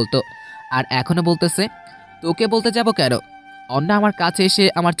তুই করে বলতো, আর এখনো বলতেছে। তোকে বলতে যাব কেন? অন্না আমার কাছে এসে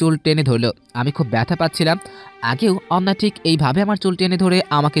আমার চুল টেনে ধরলো। আমি খুব ব্যথা পাচ্ছিলাম। আগেও অন্না ঠিক এইভাবে আমার চুল টেনে ধরে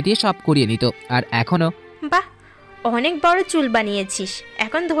আমাকে দিয়ে সব করিয়ে নিত, আর এখনো। বাহ, অনেক বড় চুল বানিয়েছিস,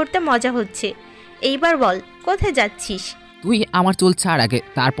 এখন ধরতে মজা হচ্ছে। এইবার বল, কোথায় যাচ্ছিস? তুই আমার চুল ছাড় আগে,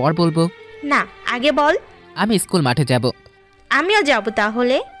 তারপর বলবো। না, আগে বল। আমি স্কুল মাঠে যাব। আমিও যাব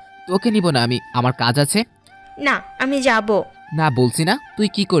তাহলে। তোকে নিব না আমি, আমার কাজ আছে। না, আমি যাব না বলছি না। তুই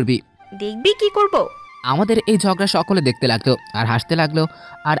কি করবি? দেখবি কি করব। আমাদের এই ঝগড়া সকলে দেখতে লাগলো আর হাসতে লাগলো।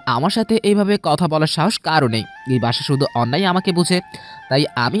 আর আমার সাথে এইভাবে কথা বলার সাহস কারও নেই। এই বাসা শুধু অন্যায় আমাকে বুঝে, তাই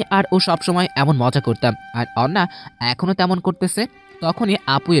আমি আর ও সবসময় এমন মজা করতাম, আর অন্না এখনো তেমন করতেছে। তখনই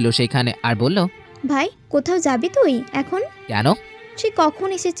আপু এলো সেখানে আর বলল, ভাই, কোথাও যাবি তুই এখন? কেন? সে কখন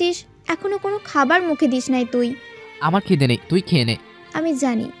এসেছিস, এখনো কোনো খাবার মুখে দিস নাই তুই? আমার খিদে নেই, তুই খেয়ে নে। আমি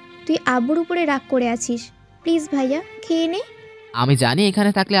জানি তুই আব্বুর উপরে রাগ করে আছিস, প্লিজ ভাইয়া খেয়ে নে। আমি জানি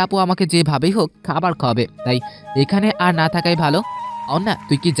এখানে থাকলে আপু আমাকে যেভাবেই হোক খাবার খাওয়াবে, তাই এখানে আর না থাকাই ভালো। অন্না,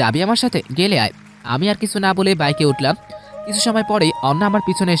 তুই কি যাবি আমার সাথে? গেলে আয়। আমি আর কিছু না বলে বাইকে উঠলাম। কিছু সময় পরেই অন্না আমার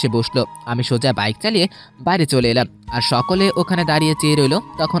পিছনে এসে বসলো। আমি সোজা বাইক চালিয়ে বাইরে চলে এলাম, আর সকলে ওখানে দাঁড়িয়ে চেয়ে রইল।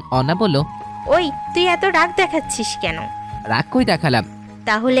 তখন অন্না বলল, ওই, তুই এত রাগ দেখাচ্ছিস কেন? রাগ কই দেখালাম?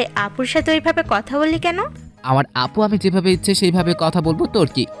 তাহলে আপুর সাথে ওইভাবে কথা বললি কেন? আমার আপু আমি যেভাবে ইচ্ছে সেইভাবে কথা বলবো, তোর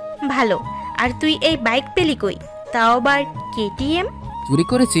কি? ভালো। আর তুই এই বাইক পেলি কই? তাও আবার কেটিএম? চুরি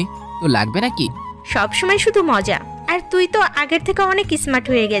করেছি, তো লাগবে নাকি? সবসময় শুধু মজা। আর তুই তো আগের থেকে অনেক স্মার্ট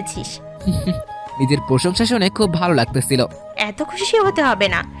হয়ে গেছিস। নিজের প্রশংসা শুনে খুব ভালো লাগতেছিল। এত খুশি হতে হবে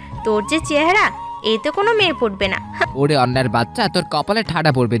না, তোর যে চেহারা, এতে কোনো মেয়ে পড়বে না। ওরে অন্যার বাচ্চা, তোর কপালে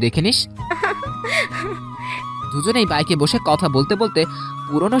ঠাডা পড়বে দেখে নিস। দুজনেই বাইকে বসে কথা বলতে বলতে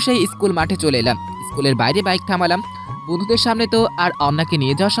পুরনো সেই স্কুল মাঠে চলে এলাম। স্কুলের বাইরে বাইক থামালাম। বন্ধুদের সামনে তো আর অন্যাকে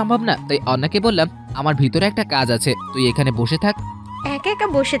নিয়ে যাওয়া সম্ভব না, তাই অন্যাকে বললাম, আমার ভিতরে একটা কাজ আছে, তুই এখানে বসে থাক। একা একা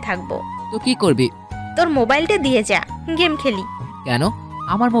বসে থাকবো? তো কি করবি? তোর মোবাইলটা দিয়ে যা, গেম খেলি। কেন?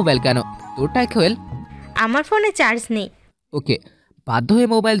 আমার মোবাইল কেন? তোরটাই খেল। আমার ফোনে চার্জ নেই। ওকে। বাধ্য হয়ে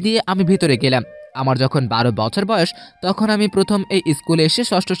মোবাইল দিয়ে আমি ভিতরে গেলাম। আমার যখন 12 বছর বয়স, তখন আমি প্রথম এই স্কুলে এসে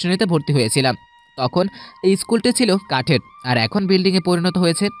 6ষ্ঠ শ্রেণীতে ভর্তি হয়েছিলাম। তখন এই স্কুলটি ছিল কাঠের, আর এখন বিল্ডিংয়ে পরিণত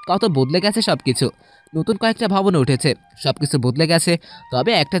হয়েছে। কত বদলে গেছে সবকিছু। নতুন কয়েকটা ভবন উঠেছে, সবকিছু বদলে গেছে।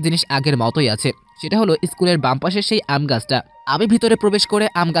 তবে একটা জিনিস আগের মতোই আছে, সেটা হলো স্কুলের বাম পাশের সেই আম গাছটা। আমি ভিতরে প্রবেশ করে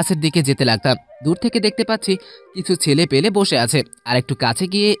আম গাছের দিকে যেতে লাগতাম। দূর থেকে দেখতে পাচ্ছি কিছু ছেলে পেলে বসে আছে, আর একটু কাছে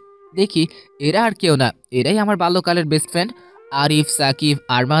গিয়ে দেখি এরা আর কেউ না, এরাই আমার বাল্যকালের বেস্ট ফ্রেন্ড আরিফ, সাকিব,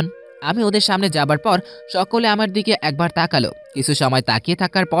 আরমান। আমি ওদের সামনে যাবার পর সকলে আমার দিকে একবার তাকালো। কিছু সময় তাকিয়ে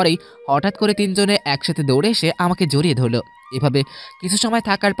থাকার পরেই হঠাৎ করে তিনজনে একসাথে দৌড়ে এসে আমাকে জড়িয়ে ধরলো। এভাবে কিছু সময়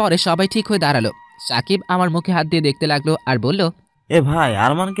থাকার পরে সবাই ঠিক হয়ে দাঁড়ালো। সাকিব আমার মুখে হাত দিয়ে দেখতে লাগলো আর বলল, এ ভাই,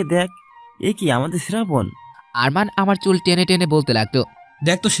 আরমানকে দেখ, এ কি আমাদের শ্রাবণ? আরমান আমার চুল টেনে টেনে বলতে লাগলো,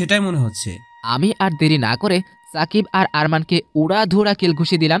 দেখ তো, সেটাই মনে হচ্ছে। আমি আর দেরি না করে সাকিব আর আরমানকে উড়া ধুরা কিল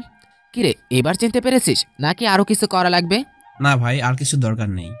ঘুষি দিলাম। কিরে, এবার চিনতে পেরেছিস নাকি আরো কিছু করা লাগবে? না ভাই, আর কিছু দরকার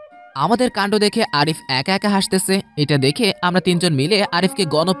নেই। আমাদের কাণ্ড দেখে আরিফ একা একা হাসতেছে। এটা দেখে আমরা তিনজন মিলে আরিফকে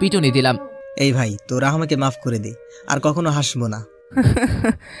গণপিটুনি দিলাম। এই ভাই, তোরা আমাকে মাফ করে দে, আর কখনো হাসবো না।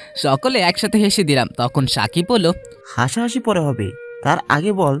 সকলে একসাথে হেসে দিলাম। তখন সাকিব বলল, হাসাহাসি পরে হবে, তার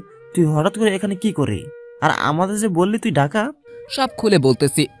আগে বল তুই হঠাৎ করে এখানে কি করে, আর আমাদের যে বললি তুই ঢাকা। সব খুলে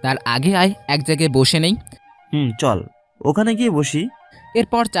বলতেছি, তার আগে আয় এক জায়গায় বসে নেই। চল ওখানে গিয়ে বসি।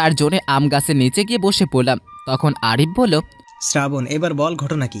 এরপর চারজনে আম গাছের নিচে গিয়ে বসে পড়লাম। তখন আরিফ বলল, শ্রাবণ, এবার বল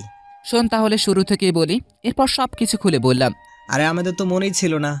ঘটনা কি। শোন তাহলে শুরু থেকেই বলি। এরপর সবকিছু খুলে বললাম। আরে আমাদের তো মনেই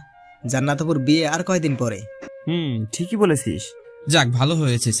ছিল না, জান্নাতুপুর বিয়ে আর কয়দিন পরে। ঠিকই বলেছিস। যাক, ভালো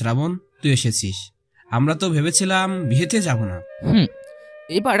হয়েছে শ্রাবণ তুই এসেছিস, আমরা তো ভেবেছিলাম বিয়েতে যাব না।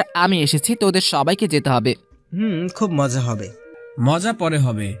 এবার আমি এসেছি, তোদের সবাইকে যেতে হবে। খুব মজা হবে। মজা পরে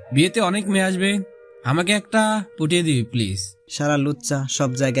হবে, বিয়েতে অনেক মেয়ে আসবে, আমাকে একটা পটিয়ে দিবি প্লিজ। সারা লুচ্চা, সব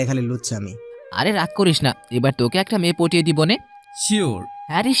জায়গায় খালি লুচ্চা আমি। আরে রাগ করিস না, এবার তোকে একটা মেয়ে পটিয়ে দিব নে। শিওর?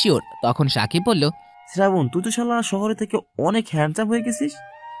 হ্যাঁ রে শিওর। তখন সাকিব বলল, শ্রাবণ তুই তো শালা শহরে থেকে অনেক হ্যান্ডসাম হয়ে গেছিস।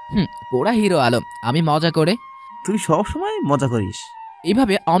 পোড়া হিরো আলম, আমি মজা করে। তুই সব সময় মজা করিস।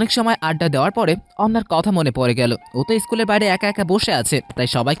 এইভাবে অনেক সময় আড্ডা দেওয়ার পরে অন্যার কথা মনে পড়ে গেল। ও তো স্কুলের বাইরে একা একা বসে আছে, তাই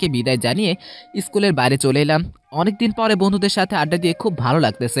সবাইকে বিদায় জানিয়ে স্কুলের বাইরে চলে এলাম। অনেকদিন পরে বন্ধুদের সাথে আড্ডা দিয়ে খুব ভালো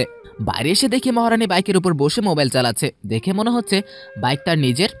লাগতেছে। বাইরে এসে দেখি মহারানী বাইকের উপর বসে মোবাইল চালাচ্ছে। দেখে মনে হচ্ছে বাইক তার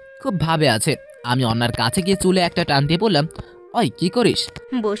নিজের, খুব ভাবে আছে। আমি অন্যার কাছে গিয়ে চুলে একটা টান দিয়ে বললাম, ওই কি করিস?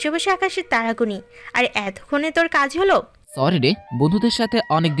 বসে বসে আকাশের তারাগুনি। আর এতক্ষণে তোর কাজ হলো? সরি রে, বন্ধুদের সাথে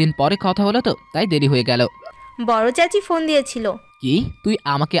অনেকদিন পরে কথা হলো তো, তাই দেরি হয়ে গেল। বড় চাচি ফোন দিয়েছিল। কি? তুই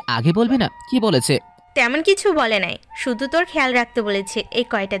আমাকে আগে বলবি না? কি বলেছে? তেমন কিছু বলে নাই, শুধু তোর খেয়াল রাখতে বলেছে এই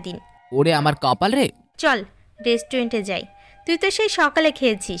কয়টা দিন। ওরে আমার কপাল রে। চল রেস্টুরেন্টে যাই, তুই তো সেই সকালে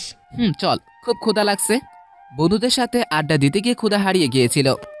খেয়েছিস। চল, খুব ক্ষুধা লাগছে। বন্ধুদের সাথে আড্ডা দিতে গিয়ে ক্ষুধা হারিয়ে গিয়েছিল।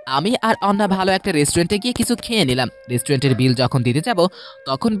 আমি আর অন্না ভালো একটা রেস্টুরেন্টে গিয়ে কিছু খেয়ে নিলাম। রেস্টুরেন্টের বিল যখন দিতে যাব,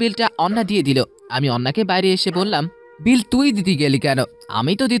 তখন বিলটা অন্না দিয়ে দিল। আমি অন্নাকে বাইরে এসে বললাম, বিল তুই দিতে গেলি কেন?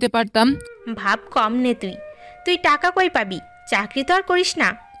 আমি তো দিতে পারতাম। ভাব কম নে তুই, তুই টাকা কই পাবি? চাকরি তো আর করিস না।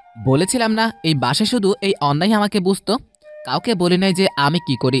 বলেছিলাম না, এই বাসে শুধু এই অন্যায় আমাকে বুঝতো, কাউকে বলি নাই যে আমি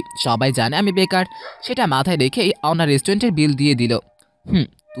কি করি। সবাই জানে আমি বেকার, সেটা মাথায় রেখেই অন্না রেস্টুরেন্টের বিল দিয়ে দিল।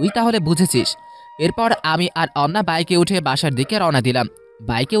 তুই তাহলে বুঝেছিস। এরপর আমি আর অন্না বাইকে উঠে বাসার দিকে রওনা দিলাম।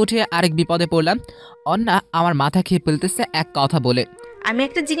 বাইকে উঠে আরেক বিপদে পড়লাম। অন্না আমার মাথা খেয়ে ফেলতেছে এক কথা বলে। আমি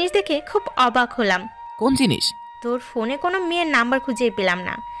একটা জিনিস দেখে খুব অবাক হলাম। কোন জিনিস? তোর ফোনে কোনো মেয়ের নাম্বার খুঁজে পেলাম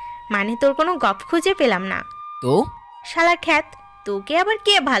না, মানে তোর কোনো গপ খুঁজে পেলাম না। তো শালা খ্যাত, তোকে আবার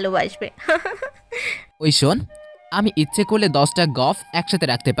কে ভালোবাসবে? ওই শোন, আমি ইচ্ছে করলে 10টা গফ একসাথে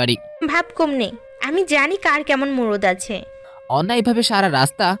রাখতে পারি। ভাব কম নেই, আমি জানি কার কেমন মুরদ আছে। অন্না এইভাবে সারা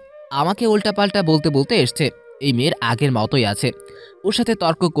রাস্তা আমাকে উল্টাপাল্টা বলতে বলতে এসছে। এই মেয়ের আগের মতোই আছে। ওর সাথে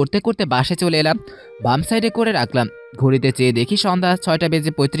তর্ক করতে করতে বাসে চলে এলাম। বাম সাইডে করে রাখলাম। ঘড়িতে চেয়ে দেখি সন্ধ্যা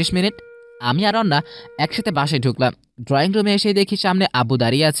 6:35। আমি আর অন্না একসাথে বাসে ঢুকলাম। ড্রয়িং রুমে এসে দেখি সামনে আব্বু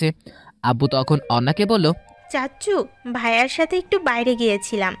দাঁড়িয়ে আছে। আব্বু তখন অন্নাকে বলল, চাচ্চু, ভাইয়ার সাথে একটু বাইরে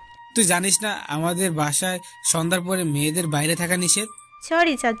গিয়েছিলাম। তুই জানিস না আমাদের বাসায় সন্ধ্যার পরে মেয়েদের বাইরে থাকা নিষেধ?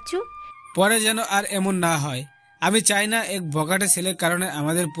 সরি চাচ্চু। পরে যেন আর এমন না হয়। আমি চাই না এক বকাটে ছেলের কারণে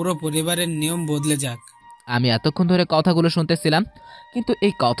আমাদের পুরো পরিবারের নিয়ম বদলে যাক। আমি এতক্ষণ ধরে কথাগুলো শুনতেছিলাম, কিন্তু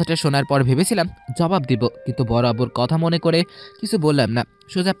এই কথাটা শোনার পর ভেবেছিলাম জবাব দিব, কিন্তু বড় আব্বুর কথা মনে করে কিছু বললাম না।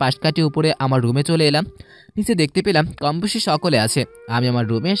 সোজা পাশ কাটিয়ে উপরে আমার রুমে চলে এলাম। নিচে দেখতে পেলাম কম বেশি সকলে আছে। আমি আমার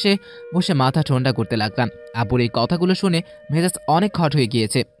রুমে এসে বসে মাথা ঠান্ডা করতে লাগলাম। আব্বুর এই কথাগুলো শুনে মেজাজ অনেক হট হয়ে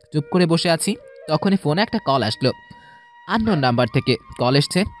গিয়েছে। চুপ করে বসে আছি, তখনই ফোনে একটা কল আসলো। আননোন নাম্বার থেকে কল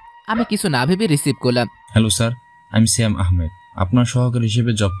এসছে। আমি কিছু না ভেবে রিসিভ করলাম। হ্যালো স্যার, আমি সিয়াম আহমেদ, আপনার সহকারী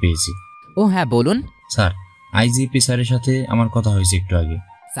হিসেবে জব পেয়েছি। ও হ্যাঁ বলুন। স্যার, আইজিপি স্যারের সাথে আমার কথা হয়েছে একটু আগে।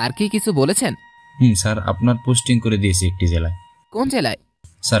 স্যার কি কিছু বলেছেন? স্যার, আপনার পোস্টিং করে দিয়েছি একটি জেলায়। কোন জেলায়?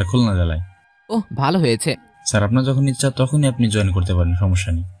 স্যার, খুলনা জেলায়। ও ভালো হয়েছে। স্যার, আপনার যখন ইচ্ছা তখনই আপনি জয়েন করতে পারেন,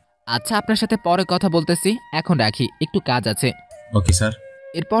 সমস্যা নেই। আচ্ছা, আপনার সাথে পরে কথা বলতেছি, এখন রাখি, একটু কাজ আছে। Okay sir.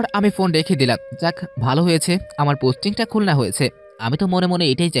 এরপর আমি ফোন রেখে দিলাম। যাক, ভালো হয়েছে আমার পোস্টিংটা খুলনা হয়েছে। আমি তো মনে মনে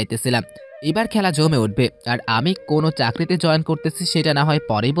এটাই চাইতেছিলাম। এবার খেলা জমে উঠবে। আর আমি কোনো চাকরিতে জয়েন করতেছি সেটা না হয়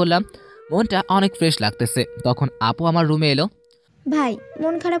পরেই বললাম। মনটা অনেক ফ্রেশ লাগতেছে। তখন আপু আমার রুমে এলো। ভাই,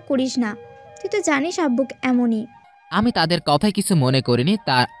 মন খারাপ করিস না, তুই তো জানিস আব্বু এমনই। আমি তাদের কথাই কিছু মনে করিনি।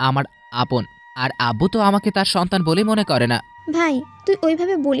 তা আমার আপন, আর আব্বু তো আমাকে তার সন্তান বলেই মনে করে না। ভাই, তুই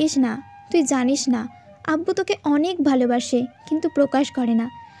ওইভাবে বলিস না, তুই জানিস না আব্বু তোকে অনেক ভালোবাসে, কিন্তু প্রকাশ করে না।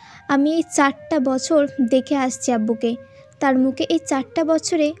 আমি এই 4টা বছর দেখে আসছি আব্বুকে, তার মুখে এই 4টা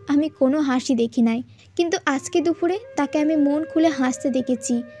বছরে আমি কোনো হাসি দেখি নাই, কিন্তু আজকে দুপুরে তাকে আমি মন খুলে হাসতে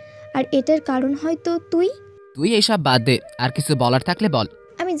দেখেছি। আর এটার কারণ হয়তো তুই। তুই এইসব বাদ দে, আর কিছু বলার থাকলে বল।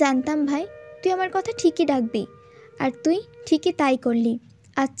 আমি জানতাম ভাই তুই আমার কথা ঠিকই ডাকবি, আর তুই ঠিকই তাই করলি।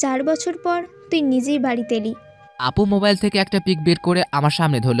 আজ 4 বছর পর তুই নিজেই বাড়িতে এলি। আপু মোবাইল থেকে একটা পিক বের করে আমার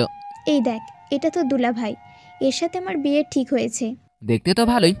সামনে ধরলো। এই দেখ, এটা তো দুলা ভাই, এর সাথে আমার বিয়ে ঠিক হয়েছে। দেখতে তো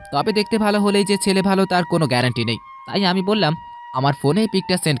ভালোই, তবে দেখতে ভালো হলেই যে ছেলে ভালো তার কোনো গ্যারান্টি নেই। তাই আমি বললাম, আমার ফোনে এই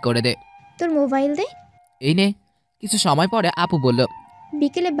পিকটা সেন্ড করে দে। তোর মোবাইল দে। এই নে। কিছু সময় পরে আপু বলল,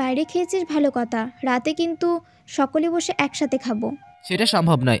 বিকেলে বাইরে খেয়েছিস ভালো কথা, রাতে কিন্তু সকলে বসে একসাথে খাবো। সেটা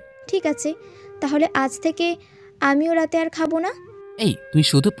সম্ভব নয়। ঠিক আছে, তাহলে আজ থেকে আমিও রাতে আর খাবো না। এই তুই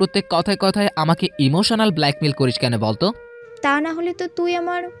শুধু প্রত্যেক কথায় কথায় আমাকে ইমোশনাল ব্ল্যাকমেল করিস কেন বলতো? তা না হলে তো তুই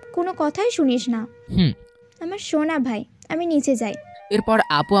আমার কোনো কথাই শুনিস না। আমার সোনা ভাই, আমি নিচে যাই। এরপর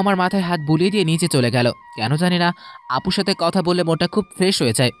আপু আমার মাথায় হাত বুলিয়ে দিয়ে নিচে চলে গেল। কেন জানি না, আপুর সাথে কথা বললে মনটা খুব ফ্রেশ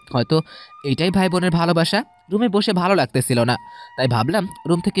হয়ে যায়। হয়তো এটাই ভাই বোনের ভালোবাসা। রুমে বসে ভালো লাগতেছিল না, তাই ভাবলাম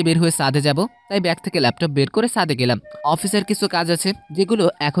রুম থেকে বের হয়ে ছাদে যাব। তাই ব্যাগ থেকে ল্যাপটপ বের করে ছাদে গেলাম। অফিসের কিছু কাজ আছে যেগুলো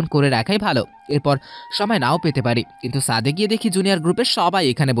এখন করে রাখাই ভালো, এরপর সময় নাও পেতে পারি। কিন্তু ছাদে গিয়ে দেখি জুনিয়র গ্রুপের সবাই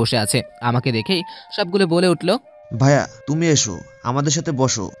এখানে বসে আছে। আমাকে দেখেই সবগুলো বলে উঠলো, ভাইয়া তুমি এসো, আমাদের সাথে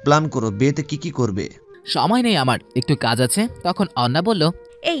বসো, প্ল্যান করো বিয়েতে কি কি করবে। সময় নেই আমার, একটু কাজ আছে। তখন অন্না বলল,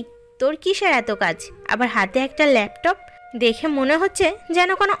 এই তোর কিসের এত কাজ, আবার হাতে একটা ল্যাপটপ, দেখে মনে হচ্ছে যেন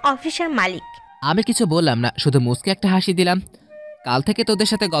কোনো অফিসের মালিক। আমি কিছু বললাম না, শুধু মুচকে একটা হাসি দিলাম। কাল থেকে তোদের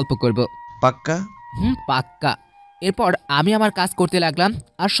সাথে গল্প করব। পাক্কা? পাক্কা। এরপর আমি আমার কাজ করতে লাগলাম,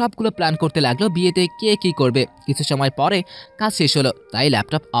 আর সবগুলো প্ল্যান করতে লাগলো বিয়েতে কে কি করবে। কিছু সময় পরে কাজ শেষ হলো, তাই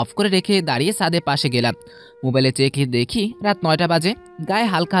ল্যাপটপ অফ করে রেখে দাঁড়িয়ে ছাদের পাশে গেলাম। মোবাইলে চেকে দেখি রাত 9টা বাজে। গায়ে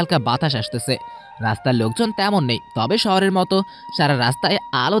হালকা হালকা বাতাস আসতেছে। রাস্তার লোকজন তেমন নেই, তবে শহরের মতো সারা রাস্তায়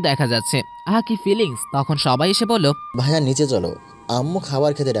আলো দেখা যাচ্ছে। আহা কি ফিলিংস! তখন সবাই এসে বলল, ভাইয়া নিচে চলো, আম্মু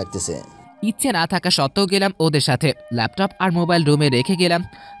খাবার খেতে ডাকতেছে। ইচ্ছে না থাকা সত্ত্বেও গেলাম ওদের সাথে। ল্যাপটপ আর মোবাইল রুমে রেখে গেলাম।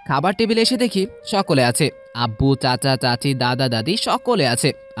 খাবার টেবিলে এসে দেখি সকলে আছে। আব্বু, চাচা, চাচি, দাদা, দাদি সকলে আছে।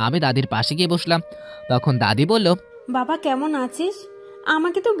 আমি দাদির পাশে গিয়ে বসলাম। তখন দাদি বলল, বাবা কেমন আছিস?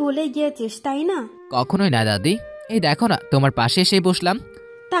 আমাকে তো ভুলে গিয়েছিস তাই না? কখনোই না দাদি, এই দেখো না তোমার পাশে এসে বসলাম।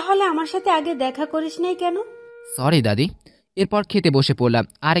 তাহলে আমার সাথে আগে দেখা করিস নাই কেন? সরি দাদি। এরপর খেতে বসে পড়লাম।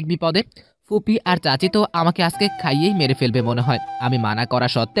 আরেক বিপদে, ফুপি আর চাচি তো আমাকে আজকে খাইয়েই মেরে ফেলবে মনে হয়। আমি মানা করা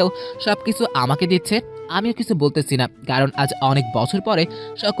সত্ত্বেও সবকিছু আমাকে দিচ্ছে। আমিও কিছু বলতেছি না, কারণ আজ অনেক বছর পরে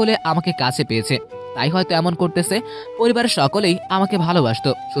সকলে আমাকে কাছে পেয়েছে, তাই হয়তো এমন করতেছে। পরিবারের সকলেই আমাকে ভালোবাসতো,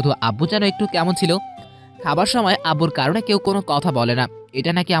 শুধু আব্বু যেন একটু কেমন ছিল। খাবার সময় আব্বুর কারণে কেউ কোনো কথা বলে না,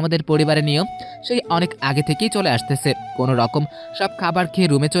 এটা নাকি আমাদের পরিবারের নিয়ম। সেই অনেক আগে থেকেই চলে আসতেছে। কোনো রকম সব খাবার খেয়ে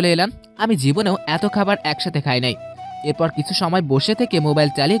রুমে চলে এলাম। আমি জীবনেও এত খাবার একসাথে খাই নাই। এরপর কিছু সময় বসে থেকে মোবাইল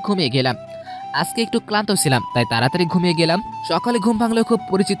চালিয়ে ঘুমিয়ে গেলাম। আজকে একটু ক্লান্ত ছিলাম, তাই তাড়াতাড়ি ঘুমিয়ে গেলাম। সকালে ঘুম ভাঙলো খুব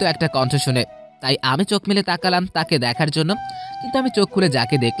পরিচিত একটা কণ্ঠ শুনে, তাই আমি চোখ মেলে তাকালাম তাকে দেখার জন্য। কিন্তু আমি চোখ খুলে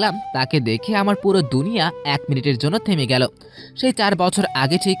যাকে দেখলাম তাকে দেখে আমার পুরো দুনিয়া 1 মিনিটের জন্য থেমে গেল। সেই 4 বছর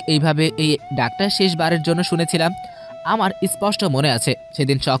আগে ঠিক এইভাবে এই ডাকটা শেষবারের জন্য শুনেছিলাম। আমার স্পষ্ট মনে আছে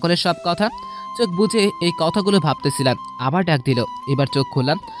সেদিন সকলের সব কথা। চোখ বুঝে এই কথাগুলো ভাবতেছিলাম। আবার ডাক দিল। এবার চোখ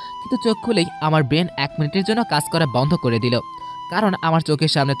খুললাম, কিন্তু চোখ খুলেই আমার ব্রেন 1 মিনিটের জন্য কাজ করা বন্ধ করে দিল। কারণ আমার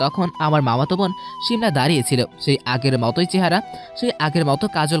চোখের সামনে তখন আমার মামাতো বোন সিমলা দাঁড়িয়েছিল। সেই আগের মতোই চেহারা, সেই আগের মতো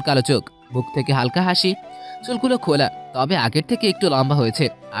কাজল কালো চোখ, মুখ থেকে হালকা হাসি, চুলগুলো খোলা, তবে আগের থেকে একটু লম্বা হয়েছে।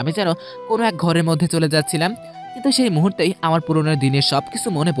 আমি যেন কোনো এক ঘরের মধ্যে চলে যাচ্ছিলাম, কিন্তু সেই মুহূর্তেই আমার পুরনো দিনের সবকিছু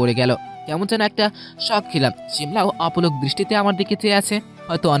মনে পড়ে গেল। কেমন যেন একটা শখ খেলাম। সিমলাও অপলক দৃষ্টিতে আমার দিকে চেয়ে আছে,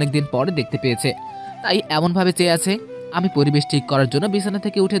 হয়তো অনেকদিন পরে দেখতে পেয়েছে, তাই এমনভাবে চেয়ে আছে। আমি পরিবেশ ঠিক করার জন্য বিছানা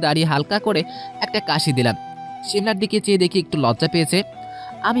থেকে উঠে দাঁড়িয়ে হালকা করে একটা কাশি দিলাম। সিমলার দিকে চেয়ে দেখি একটু লজ্জা পেয়েছে।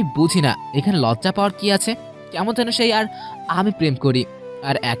 আমি বুঝি না এখানে লজ্জা পাওয়ার কি আছে। কেমন যেন সেই আর আমি প্রেম করি,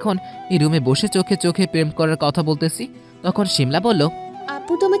 আর এখন এই রুমে বসে চোখে চোখে প্রেম করার কথা বলতেছি। তখন সিমলা বলল,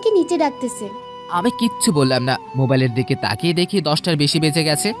 আপু তোমাকে নিচে ডাকতেছে। আমি কিচ্ছু বললাম না। মোবাইলের দিকে তাকিয়ে দেখি 10টার বেশি বেজে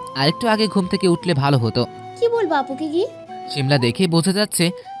গেছে। আর একটু আগে ঘুম থেকে উঠলে ভালো হতো। কি বলবো আপুকে গিয়ে? সিমলা দেখে বোঝা যাচ্ছে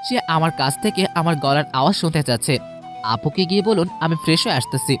সে আমার কাছ থেকে আমার গলার আওয়াজ শুনতে চাচ্ছে। আপুকে গিয়ে বলুন আমি ফ্রেশ হয়ে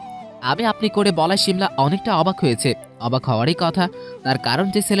আসতেছি। আমি আপনি করে বলায় সিমলা অনেকটা অবাক হয়েছে। অবাক হওয়ারই কথা, তার কারণ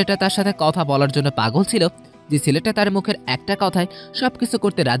যে ছেলেটা তার সাথে কথা বলার জন্য পাগল ছিল, যে ছেলেটা তার মুখের একটা কথায় সবকিছু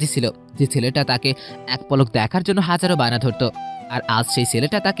করতে রাজি ছিল, যে ছেলেটা তাকে এক পলক দেখার জন্য হাজারো বায়না ধরত, আর আজ সেই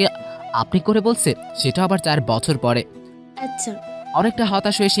ছেলেটা তাকে আপনি করে বলছে, সেটা আবার 4 বছর পরে। আচ্ছা। অনেকটা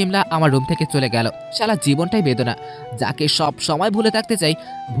হতাশ হয়ে সিমলা আমার রুম থেকে চলে গেল। সারা জীবনটাই বেদনা। যাকে সব সময় ভুলে থাকতে চাই,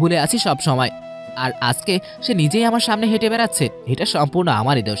 ভুলে আছি সব সময়। আর আজকে সে নিজেই আমার সামনে হেঁটে বেড়াচ্ছে। এটা সম্পূর্ণ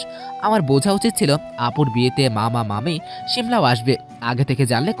আমারই দোষ। আমার বোঝা উচিত ছিল আপুর বিয়েতে মামা মামি সিমলাও আসবে। আগে থেকে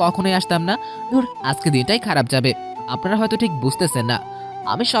জানলে কখনোই আসতাম না। ধুর, আজকে দিনটাই খারাপ যাবে। আপনারা হয়তো ঠিক বুঝতেছেন না।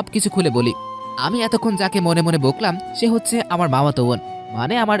 আমি সবকিছু খুলে বলি। আমি এতক্ষণ যাকে মনে মনে বকলাম সে হচ্ছে আমার মামাতো বোন,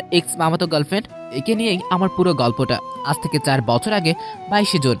 মানে আমার এক্স মামাতো গার্লফ্রেন্ড। একে নিয়েই আমার পুরো গল্পটা। আজ থেকে 4 বছর আগে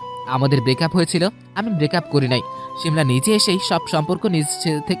 22শে জুন আমাদের ব্রেকআপ হয়েছিল, আমি ব্রেকআপ করি নাই। শিমলা নিজে এসেই সব সম্পর্ক নিজ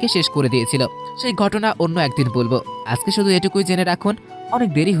থেকে শেষ করে দিয়েছিল। সেই ঘটনা অন্য একদিন বলবো, আজকে শুধু এটুকুই জেনে রাখুন, অনেক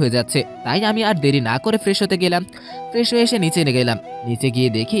দেরি হয়ে যাচ্ছে। তাই আমি আর দেরি না করে ফ্রেশ হতে গেলাম। ফ্রেশ হয়ে এসে নিচে গেলাম। নিচে গিয়ে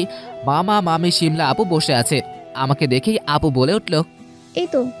দেখি মামা, মামি, শিমলা আপু বসে আছে। আমাকে দেখেই আপু বলে উঠল, এই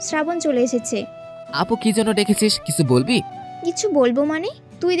তো শ্রাবণ চলে এসেছে। আপু কি জন্য ডেকেছিস, কিছু বলবি? কিছু বলবো মানে?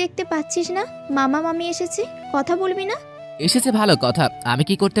 তুই দেখতে পাচ্ছিস না মামা মামি এসেছে, কথা বলবি না? এসেছে ভালো কথা, আমি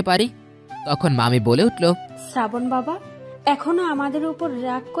কি করতে পারি? তখন মামি বলে উঠল, শ্রাবণ বাবা, এখনো আমাদের উপর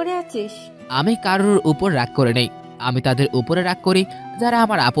রাগ করে আছিস? আমি কারোর উপর রাগ করে নেই। আমি তাদের উপরে রাগ করি যারা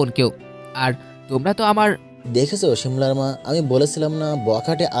আমার আপন কেউ। আর তোমরা তো আমার... দেখেছো শিমলার মা, আমি বলেছিলাম না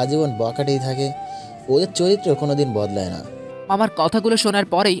বখাটে আজীবন বখাটেই থাকে, ওদের চরিত্র কোনোদিন বদলায় না। আমার কথাগুলো শোনার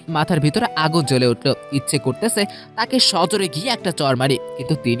পরেই মাথার ভিতরে আগুন জ্বলে উঠল। ইচ্ছে করতেছে তাকে সজোরে গিয়ে একটা চড় মারি,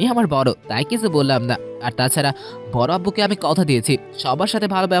 কিন্তু তিনি আমার বড়, তাই কিছু বললাম না। আর তাছাড়া বড় আব্বুকে আমি কথা দিয়েছি সবার সাথে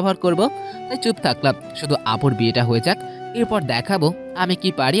ভালো ব্যবহার করব, তাই চুপ থাকলাম। শুধু আপুর বিয়েটা হয়ে যাক, এরপর দেখাবো আমি কি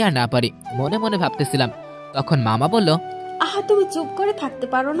পারি আর না পারি, মনে মনে ভাবতেছিলাম। তখন মামা বলল, আহা, তুমি চুপ করে থাকতে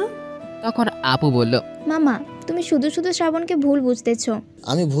পারো না? তখন আপু বলল, মামা তুমি শুধু শুধু শ্রাবণকে ভুল বুঝতেছো।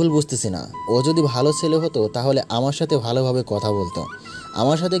 আমি ভুল বুঝতেছি না, ও যদি ভালো ছেলে হতো তাহলে আমার সাথে ভালোভাবে কথা বলতো।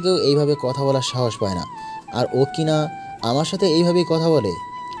 আমার সাথে কেউ এইভাবে কথা বলার সাহস পায় না, আর ও কিনা আমার সাথে এইভাবেই কথা বলে।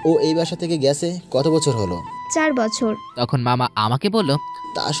 ও এই বাসা থেকে গেছে কত বছর হলো? 4 বছর। তখন মামা আমাকে বলল,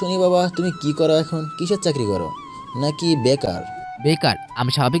 তা শুনি বাবা, তুমি কি করো এখন? কিসের চাকরি করো, নাকি বেকার? বেকার,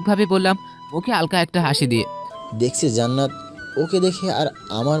 আমি স্বাভাবিকভাবে বললাম, মুখে হালকা একটা হাসি দিয়ে। দেখছি জান্নাত, ওকে দেখে আর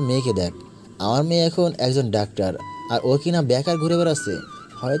আমার মেয়েকে দেখ। আমার মেয়ে এখন একজন ডাক্তার, আর ও কিনা বেকার ঘুরে বেড়াচ্ছে।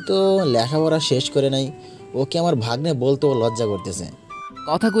 হয়তো লেখাপড়া শেষ করে নাই। ওকে আমার ভাগ্নে বলতেও লজ্জা করতেছে।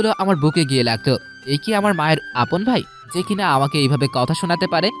 কথাগুলো আমার বুকে গিয়ে লাগতো। এই কি আমার মায়ের আপন ভাই, যে কিনা আমাকে এইভাবে কথা শোনাতে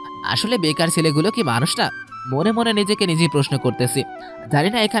পারে? আসলে বেকার ছেলেগুলো কি মানুষ না? মনে মনে নিজেকে নিজেই প্রশ্ন করতেছি। জানি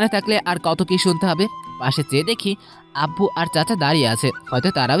না এখানে থাকলে আর কত কি শুনতে হবে। পাশে চেয়ে দেখি আব্বু আর চাচা দাঁড়িয়ে আছে, হয়তো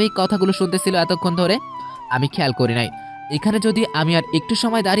তারাও এই কথাগুলো শুনতেছিল এতক্ষণ ধরে। আমি খেয়াল করি নাই। এখানে যদি আমি আর একটু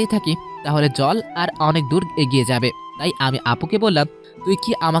সময় দাঁড়িয়ে থাকি তাহলে জল আর অনেক দূর এগিয়ে যাবে। তাই আমি আপুকে বললাম, তুই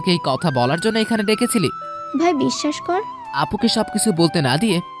কি আমাকে এই কথা বলার জন্য এখানে ডেকেছিলি? ভাই বিশ্বাস কর। আপুকে সবকিছু বলতে না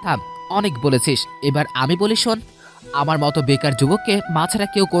দিয়ে, থাম, অনেক বলেছিস, এবার আমি বলি শোন। আমার মতো বেকার যুবককে মা ছাড়া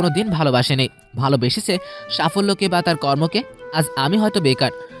কেউ কোনোদিন ভালোবাসেনি। ভালোবেসেছে সাফল্যকে বা তার কর্মকে। আজ আমি হয়তো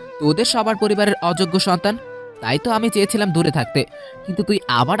বেকার, তোদের সবার পরিবারের অযোগ্য সন্তান, তাই তো আমি চেয়েছিলাম দূরে থাকতে। কিন্তু তুই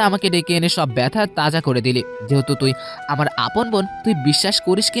আবার আমাকে ডেকে এনে সব ব্যথা তাজা করে দিলি। যেহেতু তুই আমার আপন বোন, তুই বিশ্বাস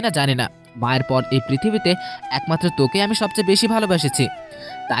করিস কিনা জানি না, মায়ের পর এই পৃথিবীতে একমাত্র তোকে আমি সবচেয়ে বেশি ভালোবাসেছি।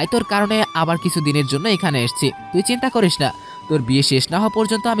 তাই তোর কারণে আবার কিছু দিনের জন্য এখানে এসেছি। তুই চিন্তা করিস না, তোর বিয়ে শেষ না হওয়া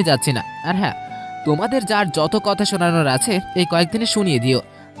পর্যন্ত আমি যাচ্ছি না। আর হ্যাঁ, তোমাদের যার যত কথা শোনানোর আছে এই কয়েকদিনে শুনিয়ে দিও,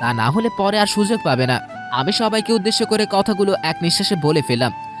 তা না হলে পরে আর সুযোগ পাবে না। আমি সবাইকে উদ্দেশ্য করে কথাগুলো এক নিঃশ্বাসে বলে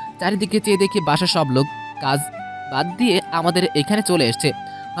ফেললাম। চারিদিকে চেয়ে দেখি বাসার সব লোক কাজ বাদ দিয়ে আমাদের এখানে চলে এসছে।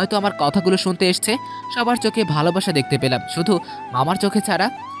 হয়তো আমার কথাগুলো শুনতে এসছে। সবার চোখে ভালোবাসা দেখতে পেলাম, শুধু মামার চোখে ছাড়া।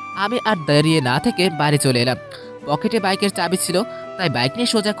 আমি আর দাঁড়িয়ে না থেকে বাইরে চলে এলাম। পকেটে বাইকের চাবি ছিল, তাই বাইক নিয়ে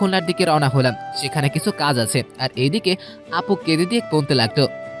সোজা খুলনার দিকে রওনা হলাম। সেখানে কিছু কাজ আছে। আর এইদিকে আপু কেঁদে দিয়ে কমতে লাগতো।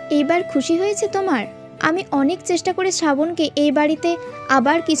 এইবার খুশি হয়েছে তোমার? আমি অনেক চেষ্টা করে শ্রাবণকে এই বাড়িতে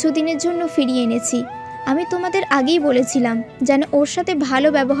আবার কিছুদিনের জন্য ফিরিয়ে এনেছি। আমি তোমাদের আগেই বলেছিলাম যেন ওর সাথে ভালো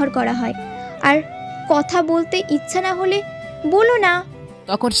ব্যবহার করা হয়, আর কথা বলতে ইচ্ছা না হলে বলো না।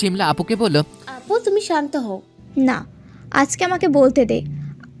 তখন শিমলা আপুকে বলল, আপু তুমি শান্ত হও। না, আজকে আমাকে বলতে দে।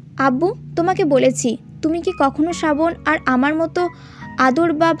 আব্বু তোমাকে বলেছি, তুমি কি কখনো শ্রাবণ আর আমার মতো আদর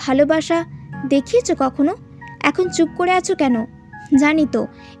বা ভালোবাসা দেখিয়েছো কখনো? এখন চুপ করে আছো কেন? জানি তো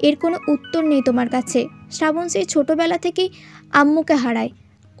এর কোনো উত্তর নেই তোমার কাছে। শ্রাবণ সেই ছোটোবেলা থেকেই আম্মুকে হারায়।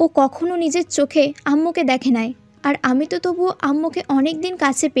 ও কখনো নিজের চোখে আম্মুকে দেখে নাই, আর আমি তো তবুও আম্মুকে অনেক দিন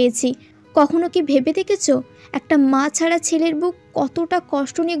কাছে পেয়েছি। কখনো কি ভেবে দেখেছো একটা মা ছাড়া ছেলের বুক কতটা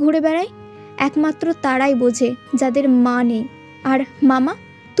কষ্ট নিয়ে ঘুরে বেড়ায়? একমাত্র তারাই বোঝে যাদের মা নেই। আর মামা,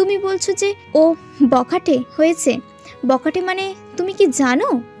 তুমি বলছো যে ও বখাটে হয়েছে। বখাটে মানে তুমি কি জানো?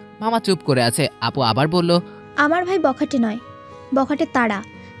 মামা চুপ করে আছে। আপু আবার বলল, আমার ভাই বখাটে নয়, বখাটে তারা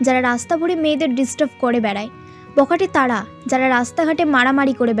যারা রাস্তা ভরে মেয়েদের ডিস্টার্ব করে বেড়ায়। বখাটে তারা যারা রাস্তাঘাটে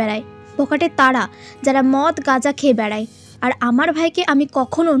মারামারি করে বেড়ায়। বখাটে তারা যারা মদ গাঁজা খেয়ে বেড়ায়। আর আমার ভাইকে আমি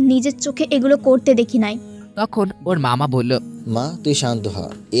কখনো নিজের চোখে এগুলো করতে দেখি নাই। তখন ওর মামা বলল, মা তুই শান্ত হ,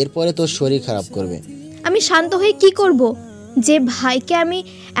 এরপরে তোর শরীর খারাপ করবে। আমি শান্ত হয়ে কি করব? যে ভাইকে আমি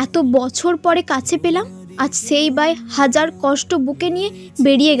এত বছর পরে কাছে পেলাম, আজ সেই ভাই হাজার কষ্ট বুকে নিয়ে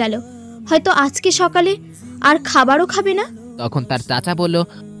বেরিয়ে গেল। হয়তো আজকে সকালে আর খাবারও খাবে না। তখন তার চাচা বলল,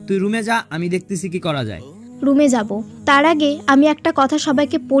 তুই রুমে যা, আমি দেখতেছি কি করা যায়। রুমে যাব, তার আগে আমি একটা কথা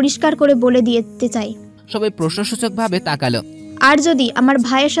সবাইকে পরিষ্কার করে বলে দিতে চাই। সবাই প্রশ্নসূচকভাবে তাকালো। আর যদি আমার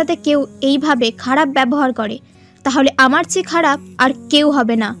ভাইয়ের সাথে কেউ এইভাবে খারাপ ব্যবহার করে তাহলে আমার চেয়ে খারাপ আর কেউ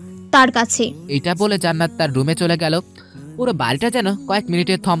হবে না তার কাছে। এটা বলে জান্নাত তার রুমে চলে গেল। পুরো বাড়িটা যেন কয়েক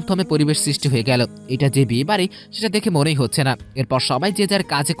মিনিটের থমথমে পরিবেশ সৃষ্টি হয়ে গেল। এটা যে বিয়ে বাড়ি সেটা দেখে মনেই হচ্ছে না। এরপর সবাই যে যার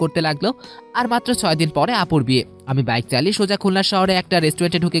কাজে করতে লাগলো। আর মাত্র 6 দিন পরে আপুর বিয়ে। আমি বাইক চালিয়ে সোজা খুলনা শহরে একটা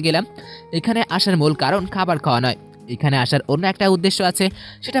রেস্টুরেন্টে ঢুকে গেলাম। এখানে আসার মূল কারণ খাবার খাওয়া নয়, এখানে আসার অন্য একটা উদ্দেশ্য আছে,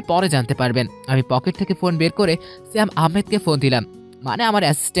 সেটা পরে জানতে পারবেন। আমি পকেট থেকে ফোন বের করে সিয়াম আহমেদকে ফোন দিলাম, মানে আমার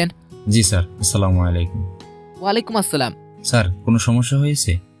অ্যাসিস্ট্যান্ট। জি স্যার, আসসালামু আলাইকুম। ওয়ালাইকুম আসসালাম। স্যার, কোনো সমস্যা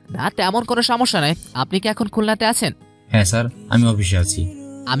হয়েছে? না, তেমন কোনো সমস্যা নাই। আপনি কি এখন খুলনাতে আছেন? হ্যাঁ স্যার, আমি অফিসে আছি।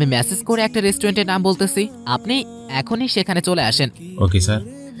 আমি মেসেজ করে একটা রেস্টুরেন্টের নাম বলতেছি, আপনি এখনই সেখানে চলে আসেন। Okay sir.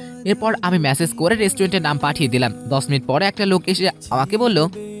 এরপর আমি মেসেজ করে রেস্টুরেন্টের নাম পাঠিয়ে দিলাম। 10 মিনিট পরে একটা লোক এসে আমাকে বলল,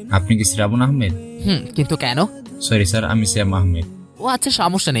 আপনি কি শ্রাবণ আহমেদ? কিন্তু কেন? সরি স্যার, আমি সিয়াম আহমেদ। ও আচ্ছা,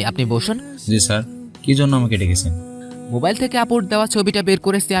 সমস্যা নেই, আপনি বসুন। জি স্যার, কি জন্য আমাকে ডেকেছেন? মোবাইল থেকে আপুর দেওয়া ছবিটা বের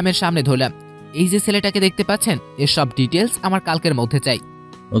করে সিয়ামের সামনে ধরলাম। এই যে ছেলেটাকে দেখতে পাচ্ছেন, এর সব ডিটেলস আমার কালকের মধ্যে চাই।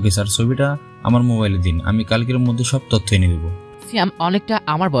 ওকে স্যার, ছবিটা আমার মোবাইলে দিন, আমি কালকের মধ্যে সব তথ্য এনে দেব। সিয়াম অনেকটা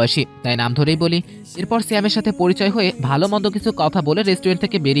আমার বয়সী, তাই নাম ধরেই বলি। এরপর সিয়ামের সাথে পরিচয় হয়ে ভালো মন্দ কিছু কথা বলে রেস্টুরেন্ট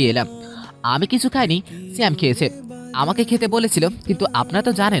থেকে বেরিয়ে এলাম। আমি কিছু খাইনি, সিয়াম খেয়েছে। আমাকে খেতে বলেছিল, কিন্তু আপনারা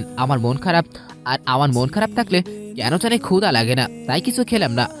তো জানেন আমার মন খারাপ, আর আমার মন খারাপ থাকলে কেন জানি ক্ষুধা লাগে না, তাই কিছু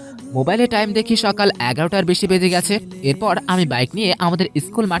খেলাম না। মোবাইলে টাইম দেখি সকাল 11টার বেশি বেজে গেছে। এরপর আমি বাইক নিয়ে আমাদের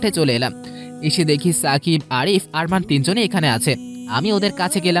স্কুল মাঠে চলে এলাম। এসে দেখি সাকিব, আরিফ, আরমান তিনজনই এখানে আছে। আমি ওদের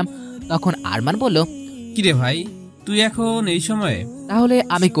কাছে গেলাম, তখন আরমান বলল, কিরে ভাই, তুই এখন এই সময়ে? তাহলে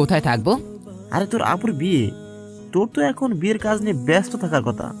আমি কোথায় থাকবো? আরে তোর আপুর বিয়ে, তোর তো এখন বিয়ের কাজ নিয়ে ব্যস্ত থাকার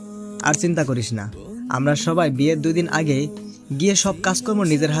কথা। আর চিন্তা করিস না, আমরা সবাই বিয়ের 2 দিন আগে গিয়ে সব কাজকর্ম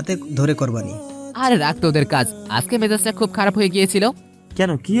নিজের হাতে ধরে করবানি। আরে রাখ তোদের কাজ, আজকে মেজাজটা খুব খারাপ হয়ে গিয়েছিল।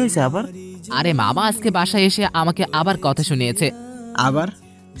 কেন, কি হয়েছে আবার? আরে মামা আজকে বাসায় এসে আমাকে আবার কথা শুনিয়েছে। আবার?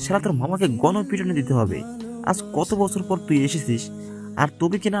 সারা তোর মামাকে গণপিটুনি দিতে হবে। আজ কত বছর পর তুই এসেছিস, আর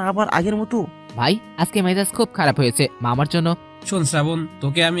তবে কিনা আবার আগের মতো? ভাই, আজকে মেজাজ খুব খারাপ হয়েছে মামার জন্য। শোন শ্রাবণ,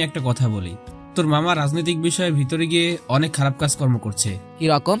 তোকে আমি একটা কথা বলি। তোর মামা রাজনৈতিক বিষয়ে ভিতরে গিয়ে অনেক খারাপ কাজকর্ম করছে। কি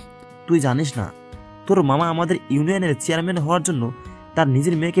রকম? তুই জানিস না, তোর মামা আমাদের ইউনিয়নের চেয়ারম্যান হওয়ার জন্য তার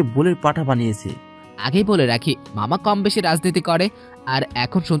নিজের মেয়েকে বলের পাঠা বানিয়েছে। আগেই বলে রাখি, মামা কম বেশি রাজনীতি করে, আর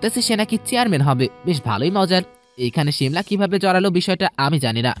এখন শুনতেছি সে নাকি চেয়ারম্যান হবে। বেশ ভালোই মজার। এখানে শিমলা কিভাবে জড়ালো বিষয়টা আমি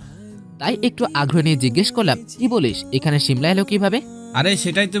জানি না, তাই একটু আগ্রহ নিয়ে জিজ্ঞেস করলাম, কি বলিস, এখানে শিমলা এলো কিভাবে? আরে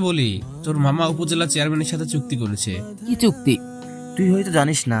সেটাই তো বলি, তোর মামা উপজেলা চেয়ারম্যানের সাথে চুক্তি করেছে। কি চুক্তি? তুই হয়তো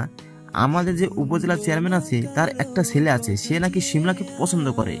জানিস না, আমাদের যে উপজেলা চেয়ারম্যান আছে তার একটা ছেলে আছে, সে নাকি শিমলাকে পছন্দ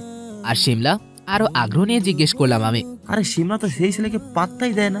করে। আর শিমলা? আরো আগ্রহ নিয়ে জিজ্ঞেস করলাম আমি। আরে শিমলা তো সেই ছেলেকে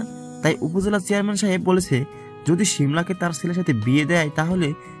পাত্তাই দেয় না, তাই উপজেলা চেয়ারম্যান সাহেব বলেছে যদি শিমলাকে তার ছেলের সাথে বিয়ে দেয় তাহলে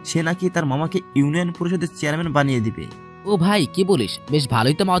সে নাকি তার মামাকে ইউনিয়ন পরিষদের চেয়ারম্যান বানিয়ে দিবে। ও ভাই, কি বলিস, বেশ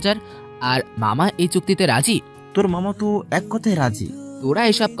ভালোই তো মজার। আর মামা এই চুক্তিতে রাজি? তোর মামা তো এক কথায় রাজি। তোরা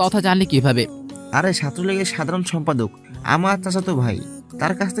এসব কথা জানলি কিভাবে? আরে ছাত্রলীগের সাধারণ সম্পাদক আমার চাচাতো ভাই,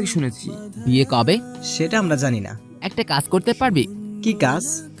 তার কাছ থেকে শুনেছি। বিয়ে কবে? সেটা আমরা জানি না। একটা কাজ করতে পারবি? কি কাজ?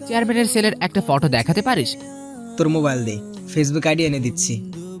 চেয়ারম্যানের ছেলের একটা ফটো দেখাতে পারিস? তোর মোবাইল দে, ফেসবুক আইডি এনে দিচ্ছি।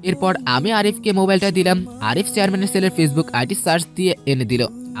 এরপর আমি আরিফকে মোবাইলটা দিলাম। আরিফ চেয়ারম্যানের ছেলের ফেসবুক আইডি সার্চ দিয়ে এনে দিল।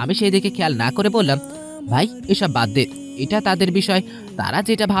 আমি সেই দিকে খেয়াল না করে বললাম, ভাই এসব বাদ দে, এটা তাদের বিষয়, তারা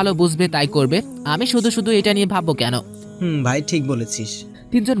যেটা ভালো বুঝবে তাই করবে, আমি শুধু শুধু এটা নিয়ে ভাববো কেন? ভাই ঠিক বলেছিস।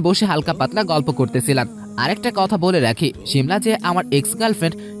 তিনজন বসে হালকা পাতলা গল্প করতেছিলাম। আরেকটা কথা বলে রাখি, শিমলা যে আমার এক্স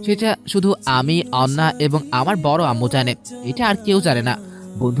গার্লফ্রেন্ড সেটা শুধু আমি, অন্না এবং আমার বড় আম্মু জানে। এটা আর কেউ জানে না,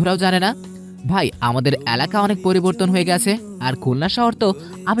 বন্ধুরাও জানে না। ভাই, আমাদের এলাকা অনেক পরিবর্তন হয়ে গেছে, আর খুলনা শহর তো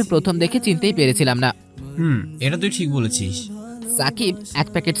আমি প্রথম দেখে চিনতেই পেরেছিলাম না। এটা তুই ঠিক বলেছিস। সাকিব এক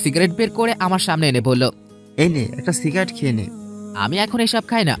প্যাকেট সিগারেট বের করে আমার সামনে এনে বলল, এই নে একটা সিগারেট খেয়ে নে। আমি এখন এসব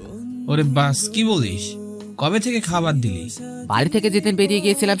খাই না। ওরে বাস, কি বলিস, কবে থেকে খাবার দিলি? বাড়ি থেকে যেদিন বেরিয়ে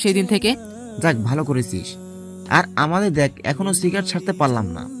গিয়েছিলাম সেই দিন থেকে। যাক, ভালো করেছিস। আর আমাদের দেখ, এখনো সিগারেট ছাড়তে পারলাম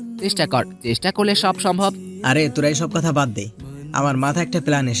না। চেষ্টা কর, চেষ্টা করলে সব সম্ভব। আরে তোরা সব কথা বাদ দে, আমার মাথায় একটা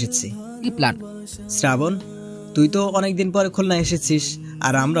প্ল্যান এসেছে। কি প্ল্যান? শ্রাবণ, তুই তো অনেকদিন পরে খুলনা এসেছিস,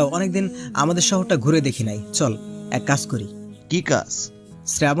 আর আমরাও অনেকদিন আমাদের শহরটা ঘুরে দেখি নাই। চল এক কাজ করি। কি কাজ?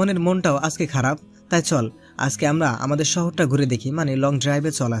 শ্রাবণের মনটাও আজকে খারাপ, তাই চল আজকে আমরা আমাদের শহরটা ঘুরে দেখি, মানে লং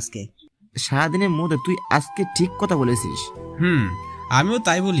ড্রাইভে চল আজকে। সারাদিনের মধ্যে তুই আজকে ঠিক কথা বলেছিস। আমিও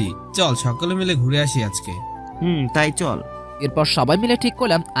তাই বলি, চল সকলে মিলে ঘুরে আসি আজকে। তাই চল। এরপর সবাই মিলে ঠিক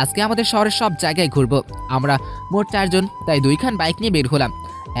করলাম আজকে আমাদের শহরের সব জায়গায় ঘুরবো। আমরা মোট 4 জন, তাই 2খান বাইক নিয়ে বের হলাম।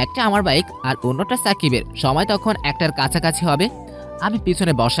 একটা আমার বাইক আর অন্যটা সাকিবের। সময় তখন 1টার কাছাকাছি হবে। আমি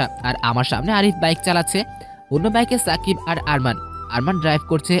পিছনে বসা, আর আমার সামনে আরিফ বাইক চালাচ্ছে। অন্য বাইকে সাকিব আর আরমান ড্রাইভ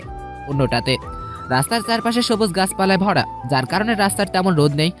করছে অন্যটাতে। রাস্তার চারপাশে সবুজ গাছপালায় ভরা, যার কারণে রাস্তার তেমন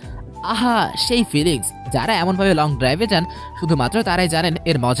রোদ নেই। আহা, সেই ফিলিংস! যারা এমনভাবে লং ড্রাইভে যান শুধুমাত্র তারাই জানেন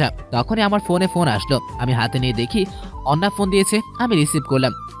এর মজা। তখনই আমার ফোন আসলো। আমি হাতে নিয়ে দেখি অন্না ফোন দিয়েছে। আমি রিসিভ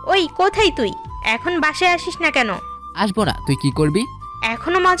করলাম। ওই কোথায় তুই? এখন বাসায় আসিস না কেন? আসবো না, তুই কি করবি?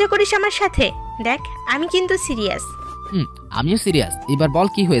 এখনো মজা করিস আমার সাথে? দেখ, আমি কিন্তু সিরিয়াস। আমিও সিরিয়াস। এবার বল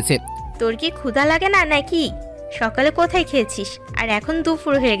কি হয়েছে? তোর কি ক্ষুধা লাগে না নাকি? সকালে কোথায় খেয়েছিস আর এখন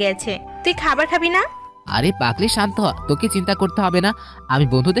দুপুর হয়ে গেছে, তুই খাবার খাবি না? আরে পাগলি, শান্ত হ। তোকে চিন্তা করতে হবে না, আমি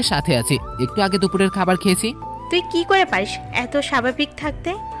বন্ধুদের সাথে আছি। একটু আগে দুপুরের খাবার খেয়েছি। তুই কি করে পারিস এত স্বাভাবিক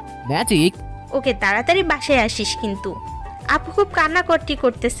থাকতে? ম্যাজিক। ওকে, তাড়াতাড়ি বাসায় আসিস কিন্তু। আপু খুব কান্নাকাটি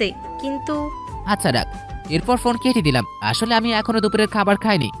করতেছে কিন্তু। আচ্ছা রাখ। এরপর ফোন কেটে দিলাম। আসলে আমি এখনো দুপুরের খাবার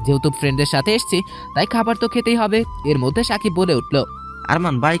খাইনি, যেহেতু ফ্রেন্ডদের সাথে এসেছি তাই খাবার তো খেতেই হবে। এর মধ্যে সাকিব বলে উঠল,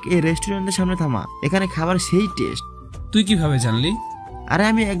 আরমান, বাইক এই রেস্টুরেন্টের সামনে থামা, এখানে খাবার সেই টেস্ট। তুই কিভাবে জানলি? আরে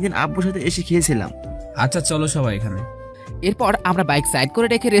আমি একদিন আব্বুর সাথে এসে খেয়েছিলাম। আচ্ছা চলো সবাই এখানে। এরপর আমরা বাইক সাইড করে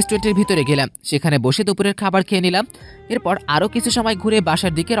রেখে রেস্টুরেন্টের ভিতরে গেলাম। সেখানে বসে দুপুরের খাবার খেয়ে নিলাম। এরপর আরও কিছু সময় ঘুরে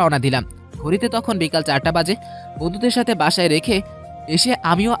বাসার দিকে রওনা দিলাম। ঘড়িতে তখন বিকাল 4টা বাজে। বন্ধুদের সাথে বাসায় রেখে এসে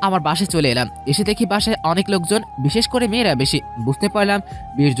আমিও আমার বাসায় চলে এলাম। এসে দেখি বাসায় অনেক লোকজন, বিশেষ করে মেয়েরা বেশি। বুঝতে পারলাম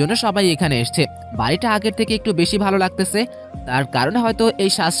বিয়ের জন্য সবাই এখানে এসছে। বাড়িটা আগের থেকে একটু বেশি ভালো লাগতেছে। তার কারণে হয়তো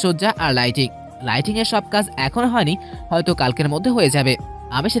এই সাজসজ্জা আর লাইটিং এর সব কাজ এখনো হয়নি, হয়তো কালকের মধ্যে হয়ে যাবে।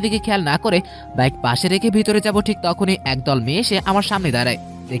 আমি সেদিকে খেয়াল না করে বাইক পাশে রেখে ভিতরে যাব, ঠিক তখনই একদল মেয়ে এসে আমার সামনে দাঁড়ায়।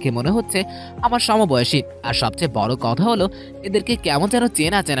 দেখে মনে হচ্ছে আমার সমবয়সী। আর সবচেয়ে বড় কথা হলো এদেরকে কেমন যেন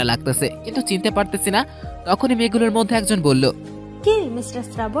চেনা চেনা লাগতেছে, কিন্তু চিনতে পারতেছি না। তখনই মেয়েগুলোর মধ্যে একজন বলল, কে মিস্টার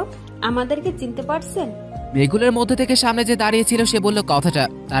শ্রাবণ, আমাদেরকে চিনতে পারছেন? মেয়েগুলোর মধ্যে থেকে সামনে যে দাঁড়িয়ে ছিল সে বলল কথাটা,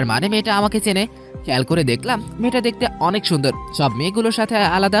 তার মানে মেয়েটা আমাকে চেনে। খেয়াল করে দেখলাম মেয়েটা দেখতে অনেক সুন্দর, সব মেয়েগুলোর সাথে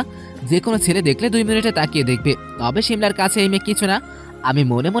আলাদা। যে কোনো ছেলে দেখলে 2 মিনিটে তাকিয়ে দেখবে। তবে সিমলার কাছে এই মেয়ে কিছু না, আমি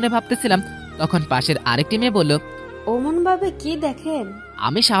মনে মনে ভাবতেছিলাম। তখন পাশের আরেকটি মেয়ে বলল, ওমন ভাবে কি দেখেন?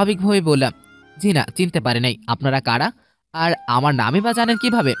 আমি স্বাভাবিকভাবে বললাম, জি না, চিনতে পারে নাই। আপনারা কারা আর আমার নামই বা জানেন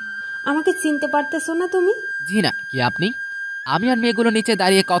কিভাবে? আমাকে চিনতে পারতেছো না তুমি? জি না, কি আপনি? আমি আর মেয়েগুলো নিচে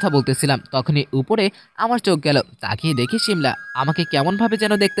দাঁড়িয়ে কথা বলতেছিলাম। তখনই উপরে আমার চোখ গেল। তাকিয়ে দেখি সিমলা আমাকে কেমন ভাবে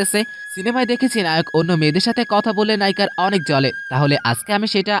যেন দেখতেছে। সিনেমায় দেখেছি নায়ক অন্য মেয়েদের সাথে কথা বলে নায়িকার অনেক জ্বলে, তাহলে আজকে আমি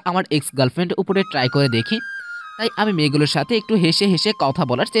সেটা আমার এক্স গার্লফ্রেন্ড উপরে ট্রাই করে দেখি। তাই আমি মেয়েগুলোর সাথে একটু হেসে হেসে কথা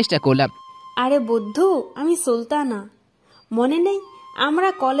বলার চেষ্টা করলাম। আরে বুদ্ধু, আমি সুলতানা। মনে নেই আমরা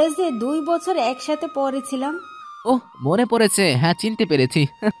কলেজে 2 বছর একসাথে পড়েছিলাম? ওহ, মনে পড়েছে, হ্যাঁ চিনতে পেরেছি।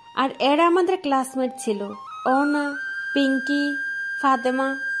 আর এরা আমাদের ক্লাসমেট ছিল, অনা, পিঙ্কি, ফাতেমা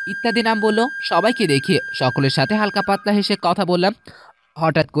ইত্যাদি নাম বললো। সবাইকে দেখিয়ে সকলের সাথে হালকা পাতলা হেসে কথা বললাম।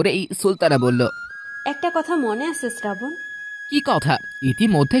 হঠাৎ করে এই সুলতানা বলল, একটা কথা মনে আছে শ্রাবণ? কি কথা?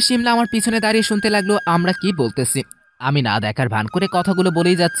 ইতিমধ্যে সিমলা আমার পিছনে দাঁড়িয়ে শুনতে লাগলো আমরা কি বলতেছি। আমি না দেখার ভান করে কথাগুলো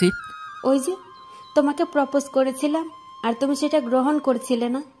বলেই যাচ্ছি। ওই যে তোমাকে প্রপোজ করেছিলাম আর তুমি সেটা গ্রহণ করছিলে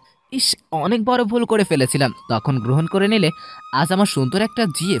না। ইস, অনেক বড় ভুল করে ফেলেছিলাম। তখন গ্রহণ করে নিলে আজ আমার সুন্দর একটা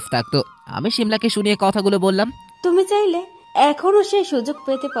জিএফ থাকতো। আমি সিমলাকে শুনিয়ে কথাগুলো বললাম। তুমি চাইলে এখনো সেই সুযোগ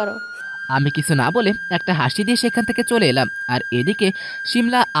পেতে পারো। আমি কিছু না বলে একটা হাসি দিয়ে সেখান থেকে চলে এলাম। আর এদিকে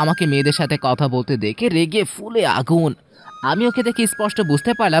সিমলা আমাকে মেয়েদের সাথে কথা বলতে দেখে রেগে ফুলে আগুন। আমি ওকে দেখে স্পষ্ট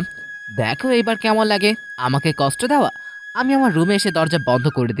বুঝতে পারলাম, দেখো এবার কেমন লাগে আমাকে কষ্ট দেওয়া। আমি আমার রুমে এসে দরজা বন্ধ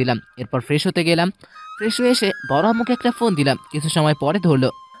করে দিলাম। এরপর ফ্রেশ হতে গেলাম। ফ্রেশ হয়ে এসে বড় আম্মুকে একটা ফোন দিলাম। কিছু সময় পরে ধরলো।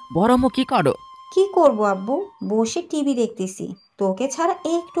 বড় আম্মু, কি করো? কি করব আব্বু, বসে টিভি দেখতেছি। তোকে ছাড়া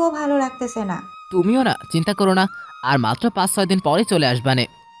একটুও ভালো লাগতেছে না। তুমিও না, চিন্তা করো না, আর মাত্র 5-6 দিন পরে চলে আসবানে।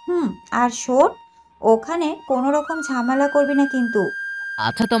 আর শোন, ওখানে কোনো রকম ঝামেলা করবি না কিন্তু।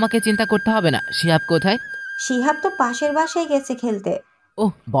 আচ্ছা, তোমাকে চিন্তা করতে হবে না। শিহাব কোথায়? শিহাব তো পাশের বাসায় গেছে খেলতে।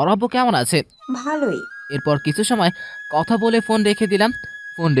 ওহ, বড় আব্বু কেমন আছে? ভালোই। এরপর কিছু সময় কথা বলে ফোন রেখে দিলাম।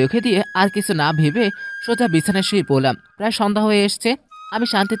 ফোন রেখে দিয়ে আর কিছু না ভেবে সোজা বিছানায় শুয়ে পড়লাম। প্রায় সন্ধ্যা হয়ে এসছে। আমি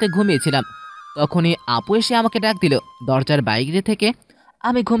শান্তিতে ঘুমিয়েছিলাম। তখনই আপু এসে আমাকে ডাক দিল দরজার বাইরে থেকে।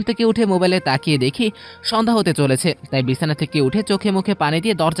 আমি ঘুম থেকে উঠে মোবাইলে তাকিয়ে দেখি সন্ধ্যা হতে চলেছে। তাই বিছানা থেকে উঠে চোখে মুখে পানি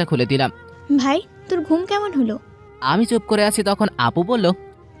দিয়ে দরজা খুলে দিলাম। ভাই, তোর ঘুম কেমন হলো? আমি চুপ করে আছি। তখন আপু বলল,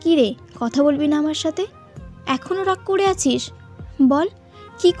 কি রে, কথা বলবি না আমার সাথে? এখনো রাগ করে আছিস? বল,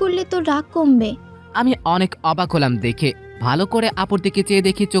 কি করলে তোর রাগ কমবে? আমি অনেক অবাক হলাম দেখে। ভালো করে আপুর দিকে চেয়ে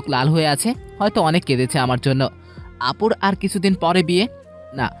দেখি চোখ লাল হয়ে আছে। হয়তো অনেক কেঁদেছে আমার জন্য। আপুর আর কিছুদিন পরে বিয়ে।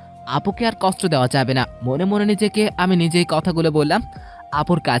 না, আপুকে আর কষ্ট দেওয়া যাবে না। মনে মনে নিজেকে আমি নিজেই কথাগুলো বললাম।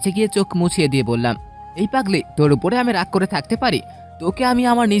 আপুর কাছে গিয়ে চোখ মুছিয়ে দিয়ে বললাম, এই পাগলি, তোর উপরে আমি রাগ করে থাকতে পারি? তোকে আমি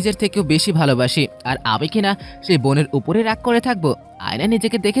আমার নিজের থেকেও বেশি ভালোবাসি। আর আমি কিনা সেই বোনের উপরে রাগ করে থাকবো? আয়না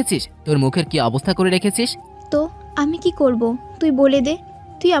নিজেকে দেখেছিস? তোর মুখের কি অবস্থা করে রেখেছিস? তো আমি কি করব? তুই বলে দে।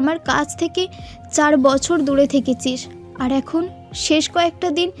 তুই আমার কাছ থেকে 4 বছর দূরে থেকেছিস, আর এখন শেষ কয়েকটা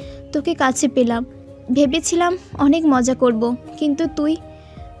দিন তোকে কাছে পেলাম, ভেবেছিলাম অনেক মজা করব, কিন্তু তুই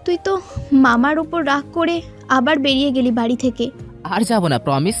তো মামার উপর রাগ করে আবার বেরিয়ে গেলি বাড়ি থেকে। আর যাব না,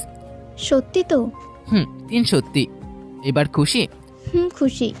 প্রমিস। সত্যি তো? তিন সত্যি। এবার খুশি?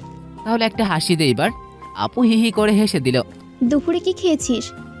 খুশি। তাহলে একটা হাসি দে এবার। আপু হি হি করে হেসে দিল। দুপুরে কি খেয়েছিস?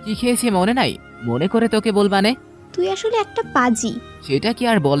 কি খেয়েছি মনে নাই? মনে করে তোকে বলবানে। তুই আসলে একটা পাজি। সেটা কি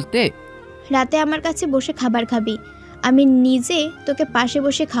আর বলতে? রাতে আমার কাছে বসে খাবার খাবি, আমি নিজে তোকে পাশে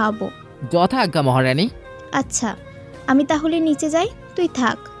বসে খাওয়াবো। যথা আজ্ঞা মহারানী। আচ্ছা, আমি তাহলে নিচে যাই, তুই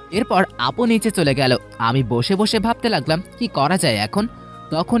থাক। এরপর আপু নিচে চলে গেল। আমি বসে বসে ভাবতে লাগলাম কি করা যায় এখন।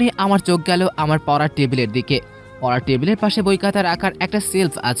 তখনই আমার চোখ গেল আমার পড়ার টেবিলের দিকে। পড়ার টেবিলের পাশে বই খাতা রাখার একটা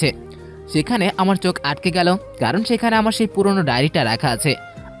সেলফ আছে, সেখানে আমার চোখ আটকে গেল, কারণ সেখানে আমার সেই পুরনো ডায়েরিটা রাখা আছে।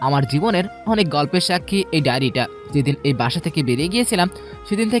 আমার জীবনের অনেক গল্পের সাক্ষী এই ডায়েরিটা। যেদিন এই বাসা থেকে বেরিয়ে গিয়েছিলাম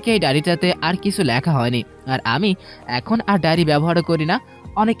সেদিন থেকে এই ডায়েরিটাতে আর কিছু লেখা হয়নি, আর আমি এখন আর ডায়েরি ব্যবহারও করি না।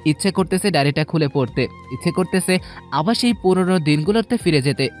 অনেক ইচ্ছে করতেছে ডায়েরিটা খুলে পড়তে, ইচ্ছে করতেছে আবার সেই পুরনো দিনগুলোতে ফিরে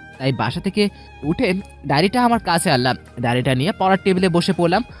যেতে। তাই বাসা থেকে উঠে ডায়েরিটা আমার কাছে আনলাম, ডায়েরিটা নিয়ে পড়ার টেবিলে বসে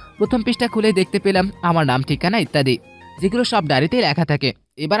পড়লাম। প্রথম পৃষ্ঠা খুলে দেখতে পেলাম আমার নাম, ঠিকানা ইত্যাদি, যেগুলো সব ডায়েরিতেই লেখা থাকে।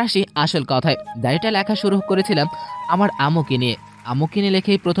 এবার আসি আসল কথায়। ডায়েরিটা লেখা শুরু করেছিলাম আমার আম্মুকে নিয়ে। আম্মুকে নিয়ে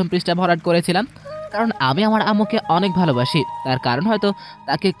লিখেই প্রথম পৃষ্ঠা ভরাট করেছিলাম, কারণ আমি আমার আম্মুকে অনেক ভালোবাসি। তার কারণ হয়তো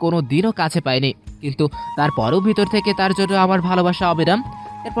তাকে কোনো দিনও কাছে পাইনি, কিন্তু তারপরেও ভিতর থেকে তার জন্য আমার ভালোবাসা অবিরাম।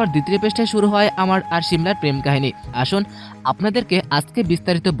 এরপর দ্বিতীয় পৃষ্ঠায় শুরু হয় আমার আর সিমলার প্রেম কাহিনী। আসুন আপনাদেরকে আজকে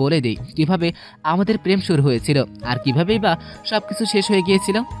বিস্তারিত বলে দিই কিভাবে আমাদের প্রেম শুরু হয়েছিল আর কিভাবেই বা সবকিছু শেষ হয়ে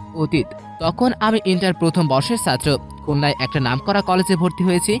গিয়েছিল। অতীত: তখন আমি ইন্টার প্রথম বর্ষের ছাত্র, খুলনায় একটা নামকরা কলেজে ভর্তি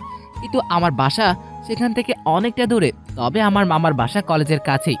হয়েছি, কিন্তু আমার বাসা সেখান থেকে অনেকটা দূরে। তবে আমার মামার বাসা কলেজের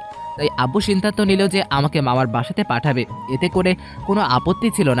কাছেই, তাই আব্বু সিদ্ধান্ত নিল যে আমাকে মামার বাসাতে পাঠাবে। এতে করে কোনো আপত্তি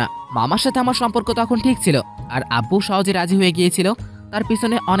ছিল না। মামার সাথে আমার সম্পর্ক তখন ঠিক ছিল, আর আব্বু সহজে রাজি হয়ে গিয়েছিল। তার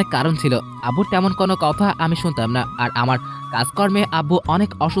পিছনে অনেক কারণ ছিল। আব্বুর তেমন কোনো কথা আমি শুনতাম না, আর আমার কাজকর্মে আব্বু অনেক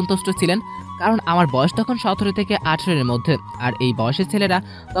অসন্তুষ্ট ছিলেন, কারণ আমার বয়স তখন 17 থেকে 18-এর মধ্যে। আর এই বয়সের ছেলেরা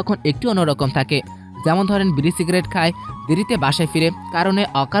তখন একটু অন্যরকম থাকে, যেমন ধরেন বিড়ি সিগারেট খায়, দেরিতে বাসায় ফিরে, কারণে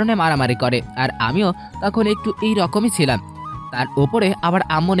অকারণে মারামারি করে। আর আমিও তখন একটু এই রকমই ছিলাম। তার ওপরে আবার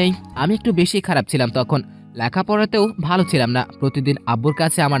আম্মু নেই, আমি একটু বেশি খারাপ ছিলাম তখন। লেখাপড়াতেও ভালো ছিলাম না। প্রতিদিন আব্বুর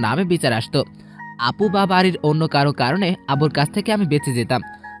কাছে আমার নামে বিচার আসতো। আপু বা বাড়ির অন্য কারো কারণে আব্বুর কাছ থেকে আমি বেঁচে যেতাম,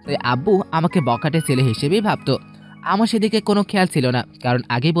 তাই আব্বু আমাকে বখাটে ছেলে হিসেবেই ভাবতো। আমার সেদিকে কোনো খেয়াল ছিল না, কারণ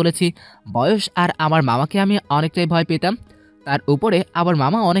আগেই বলেছি বয়স আর আমার মামাকে আমি অনেকটাই ভয় পেতাম। তার উপরে আবার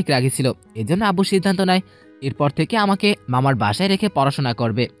মামা অনেক রাগী ছিল, এজন্য আব্বু সিদ্ধান্ত নেয় এরপর থেকে আমাকে মামার বাসায় রেখে পড়াশোনা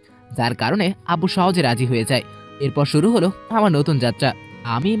করবে, যার কারণে আব্বু সহজে রাজি হয়ে যায়। এরপর শুরু হলো আমার নতুন যাত্রা।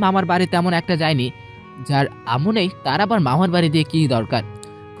 আমি মামার বাড়ি তেমন একটা যাইনি, যার আম্মু নেই তার আবার মামার বাড়ি দিয়ে কী দরকার।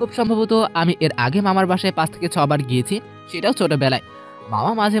 খুব সম্ভবত আমি এর আগে মামার বাসায় 5 থেকে 6 বার গিয়েছি, সেটাও ছোটবেলায়।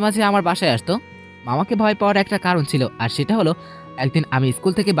 মামা মাঝে মাঝে আমার বাসায় আসতো। মামাকে ভয় পাওয়ার একটা কারণ ছিল, আর সেটা হলো একদিন আমি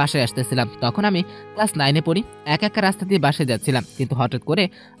স্কুল থেকে বাসায় আসতেছিলাম। তখন আমি ক্লাস 9-এ পড়ি। একা রাস্তা দিয়ে বাসায় যাচ্ছিলাম, কিন্তু হঠাৎ করে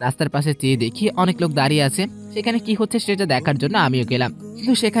রাস্তার পাশে চেয়ে দেখি অনেক লোক দাঁড়িয়ে আছে। সেখানে কি হচ্ছে সেটা দেখার জন্য আমিও গেলাম,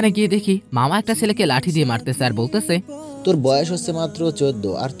 কিন্তু সেখানে গিয়ে দেখি মামা একটা ছেলেকে লাঠি দিয়ে মারতেছে আর বলতেছে, তোর বয়স হচ্ছে মাত্র 14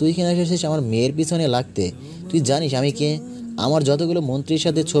 আর তুই কিনা এসেছিস আমার মেয়ের পিছনে লাগতে। তুই জানিস আমি কে? আমার যতগুলো মন্ত্রীর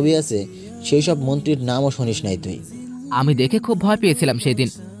সাথে ছবি আছে সেই সব মন্ত্রীর নামও শুনিস নাই তুই। আমি দেখে খুব ভয় পেয়েছিলাম সেদিন।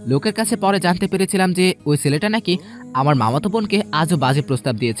 লোকের কাছে পরে জানতে পেরেছিলাম যে ওই ছেলেটা নাকি আমার মামাতো বোনকে আজও বাজে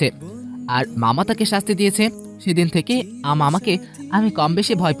প্রস্তাব দিয়েছে, আর মামা তাকে শাস্তি দিয়েছে। সেদিন থেকে মামাকে আমি কম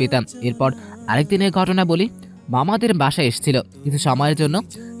বেশি ভয় পেতাম। এরপর আরেকদিনের ঘটনা বলি। মামাদের বাসায় এসেছিল কিছু সময়ের জন্য।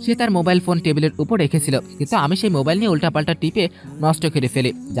 সে তার মোবাইল ফোন টেবিলের উপর রেখেছিল, কিন্তু আমি সেই মোবাইল নিয়ে উল্টাপাল্টা টিপে নষ্ট করে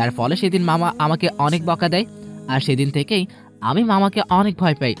ফেলি, যার ফলে সেদিন মামা আমাকে অনেক বকা দেয়। আর সেদিন থেকেই আমি মামাকে অনেক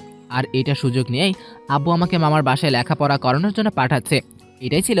ভয় পাই। আর এটা সুযোগ নিয়েই আব্বু আমাকে মামার বাসায় লেখাপড়া করানোর জন্য পাঠাচ্ছে।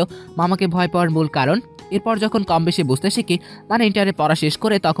 এটাই ছিল মামাকে ভয় পাওয়ার মূল কারণ। এরপর যখন কম বেশি বুঝতে শিখি, মানে ইন্টারে পড়া শেষ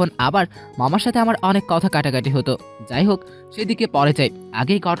করে, তখন আবার মামার সাথে আমার অনেক কথা কাটাকাটি হতো। যাই হোক, সেদিকে পরে যাই,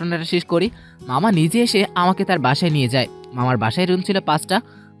 আগেই ঘটনাটা শেষ করি। মামা নিজে এসে আমাকে তার বাসায় নিয়ে যায়। মামার বাসায় রুম ছিল 5টা।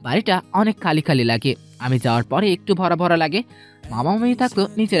 বাড়িটা অনেক খালি খালি লাগে। আমি যাওয়ার পরে একটু ভরা ভরা লাগে। মামা মামি থাকতো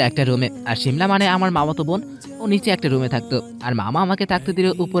নিচের একটা রুমে, আর শিমলা মানে আমার মামাতো বোন, ও নিচে একটা রুমে থাকতো, আর মামা আমাকে থাকতে দিল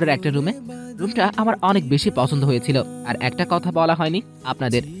উপরের একটা রুমে। রুমটা আমার অনেক বেশি পছন্দ হয়েছিল। আর একটা কথা বলা হয়নি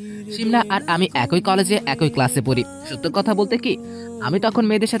আপনাদের, শিমলা আর আমি একই কলেজে একই ক্লাসে পড়ি। সত্য কথা বলতে কি, আমি তখন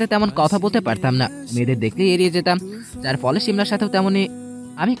মেয়েদের সাথে তেমন কথা বলতে পারতাম না, মেয়েদের দেখলেই এড়িয়ে যেতাম, যার ফলে শিমলার সাথেও তেমনই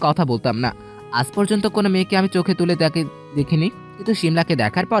আমি কথা বলতাম না। আজ পর্যন্ত কোনো মেয়েকে আমি চোখে তুলে দেখিনি, কিন্তু শিমলাকে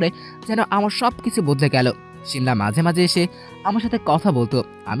দেখার পরে যেন আমার সব কিছু বদলে গেল। শিমলা মাঝে মাঝে এসে আমার সাথে কথা বলতো,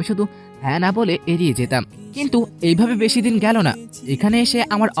 আমি শুধু হ্যাঁ না বলে এড়িয়ে যেতাম। কিন্তু এইভাবে বেশি দিন গেল না। এখানে এসে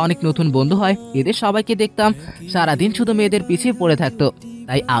আমার অনেক নতুন বন্ধু হয়, এদের সবাইকে দেখতাম সারাদিন শুধু মেয়েদের পিছিয়ে পড়ে থাকতো।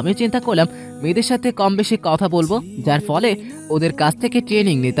 তাই আমি চিন্তা করলাম মেয়েদের সাথে কম বেশি কথা বলবো, যার ফলে ওদের কাছ থেকে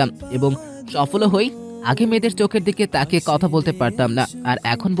ট্রেনিং নিতাম এবং সফল হই। আগে মেয়েদের চোখের দিকে তাকিয়ে কথা বলতে পারতাম না, আর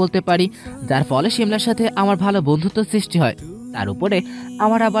এখন বলতে পারি, যার ফলে শিমলার সাথে আমার ভালো বন্ধুত্ব সৃষ্টি হয়। তার উপরে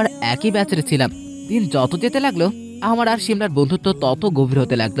আমার আবার একই ব্যাচের ছিলাম। দিন যত যেতে লাগলো আমার আর শিমলার বন্ধুত্ব তত গভীর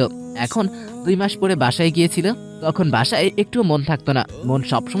হতে লাগলো। এখন 2 মাস পরে বাসায় গিয়েছিল, তখন বাসায় একটু মন থাকতো না, মন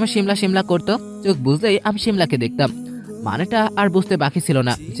সবসময় শিমলা শিমলা করতো। চোখ বুঝলেই আমি শিমলাকে দেখতাম। মানেটা আর বুঝতে বাকি ছিল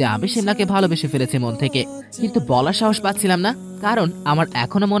না যে আমি শিমলাকে ভালোবেসে ফেলেছি মন থেকে, কিন্তু বলার সাহস পাচ্ছিলাম না, কারণ আমার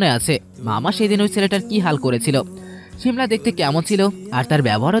এখনো মনে আছে মামা সেদিন ওই ছেলেটার কি হাল করেছিল। শিমলা দেখতে কেমন ছিল আর তার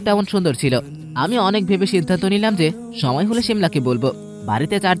ব্যবহারও তেমন সুন্দর ছিল। আমি অনেক ভেবে সিদ্ধান্ত নিলাম যে সময় হলে শিমলাকে বলবো।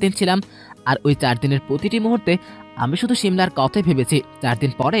 বাড়িতে 4 দিন ছিলাম, আর ওই 4 দিনের প্রতিটি মুহূর্তে আমি শুধু শিমলার কথাই ভেবেছি। 4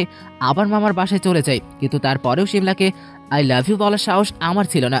 দিন পরে আবার মামার বাসায় চলে যাই, কিন্তু তারপরেও শিমলাকে আই লাভ ইউ বলার সাহস আমার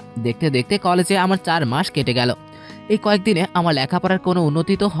ছিল না। দেখতে দেখতে কলেজে আমার 4 মাস কেটে গেল। এই কয়েকদিনে আমার লেখাপড়ার কোনো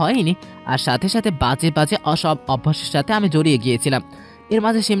উন্নতি তো হয়নি, আর সাথে সাথে বাজে বাজে অসব অভ্যাসের সাথে আমি জড়িয়ে গিয়েছিলাম। এর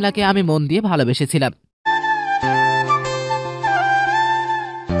মাঝে শিমলাকে আমি মন দিয়ে ভালোবেসেছিলাম।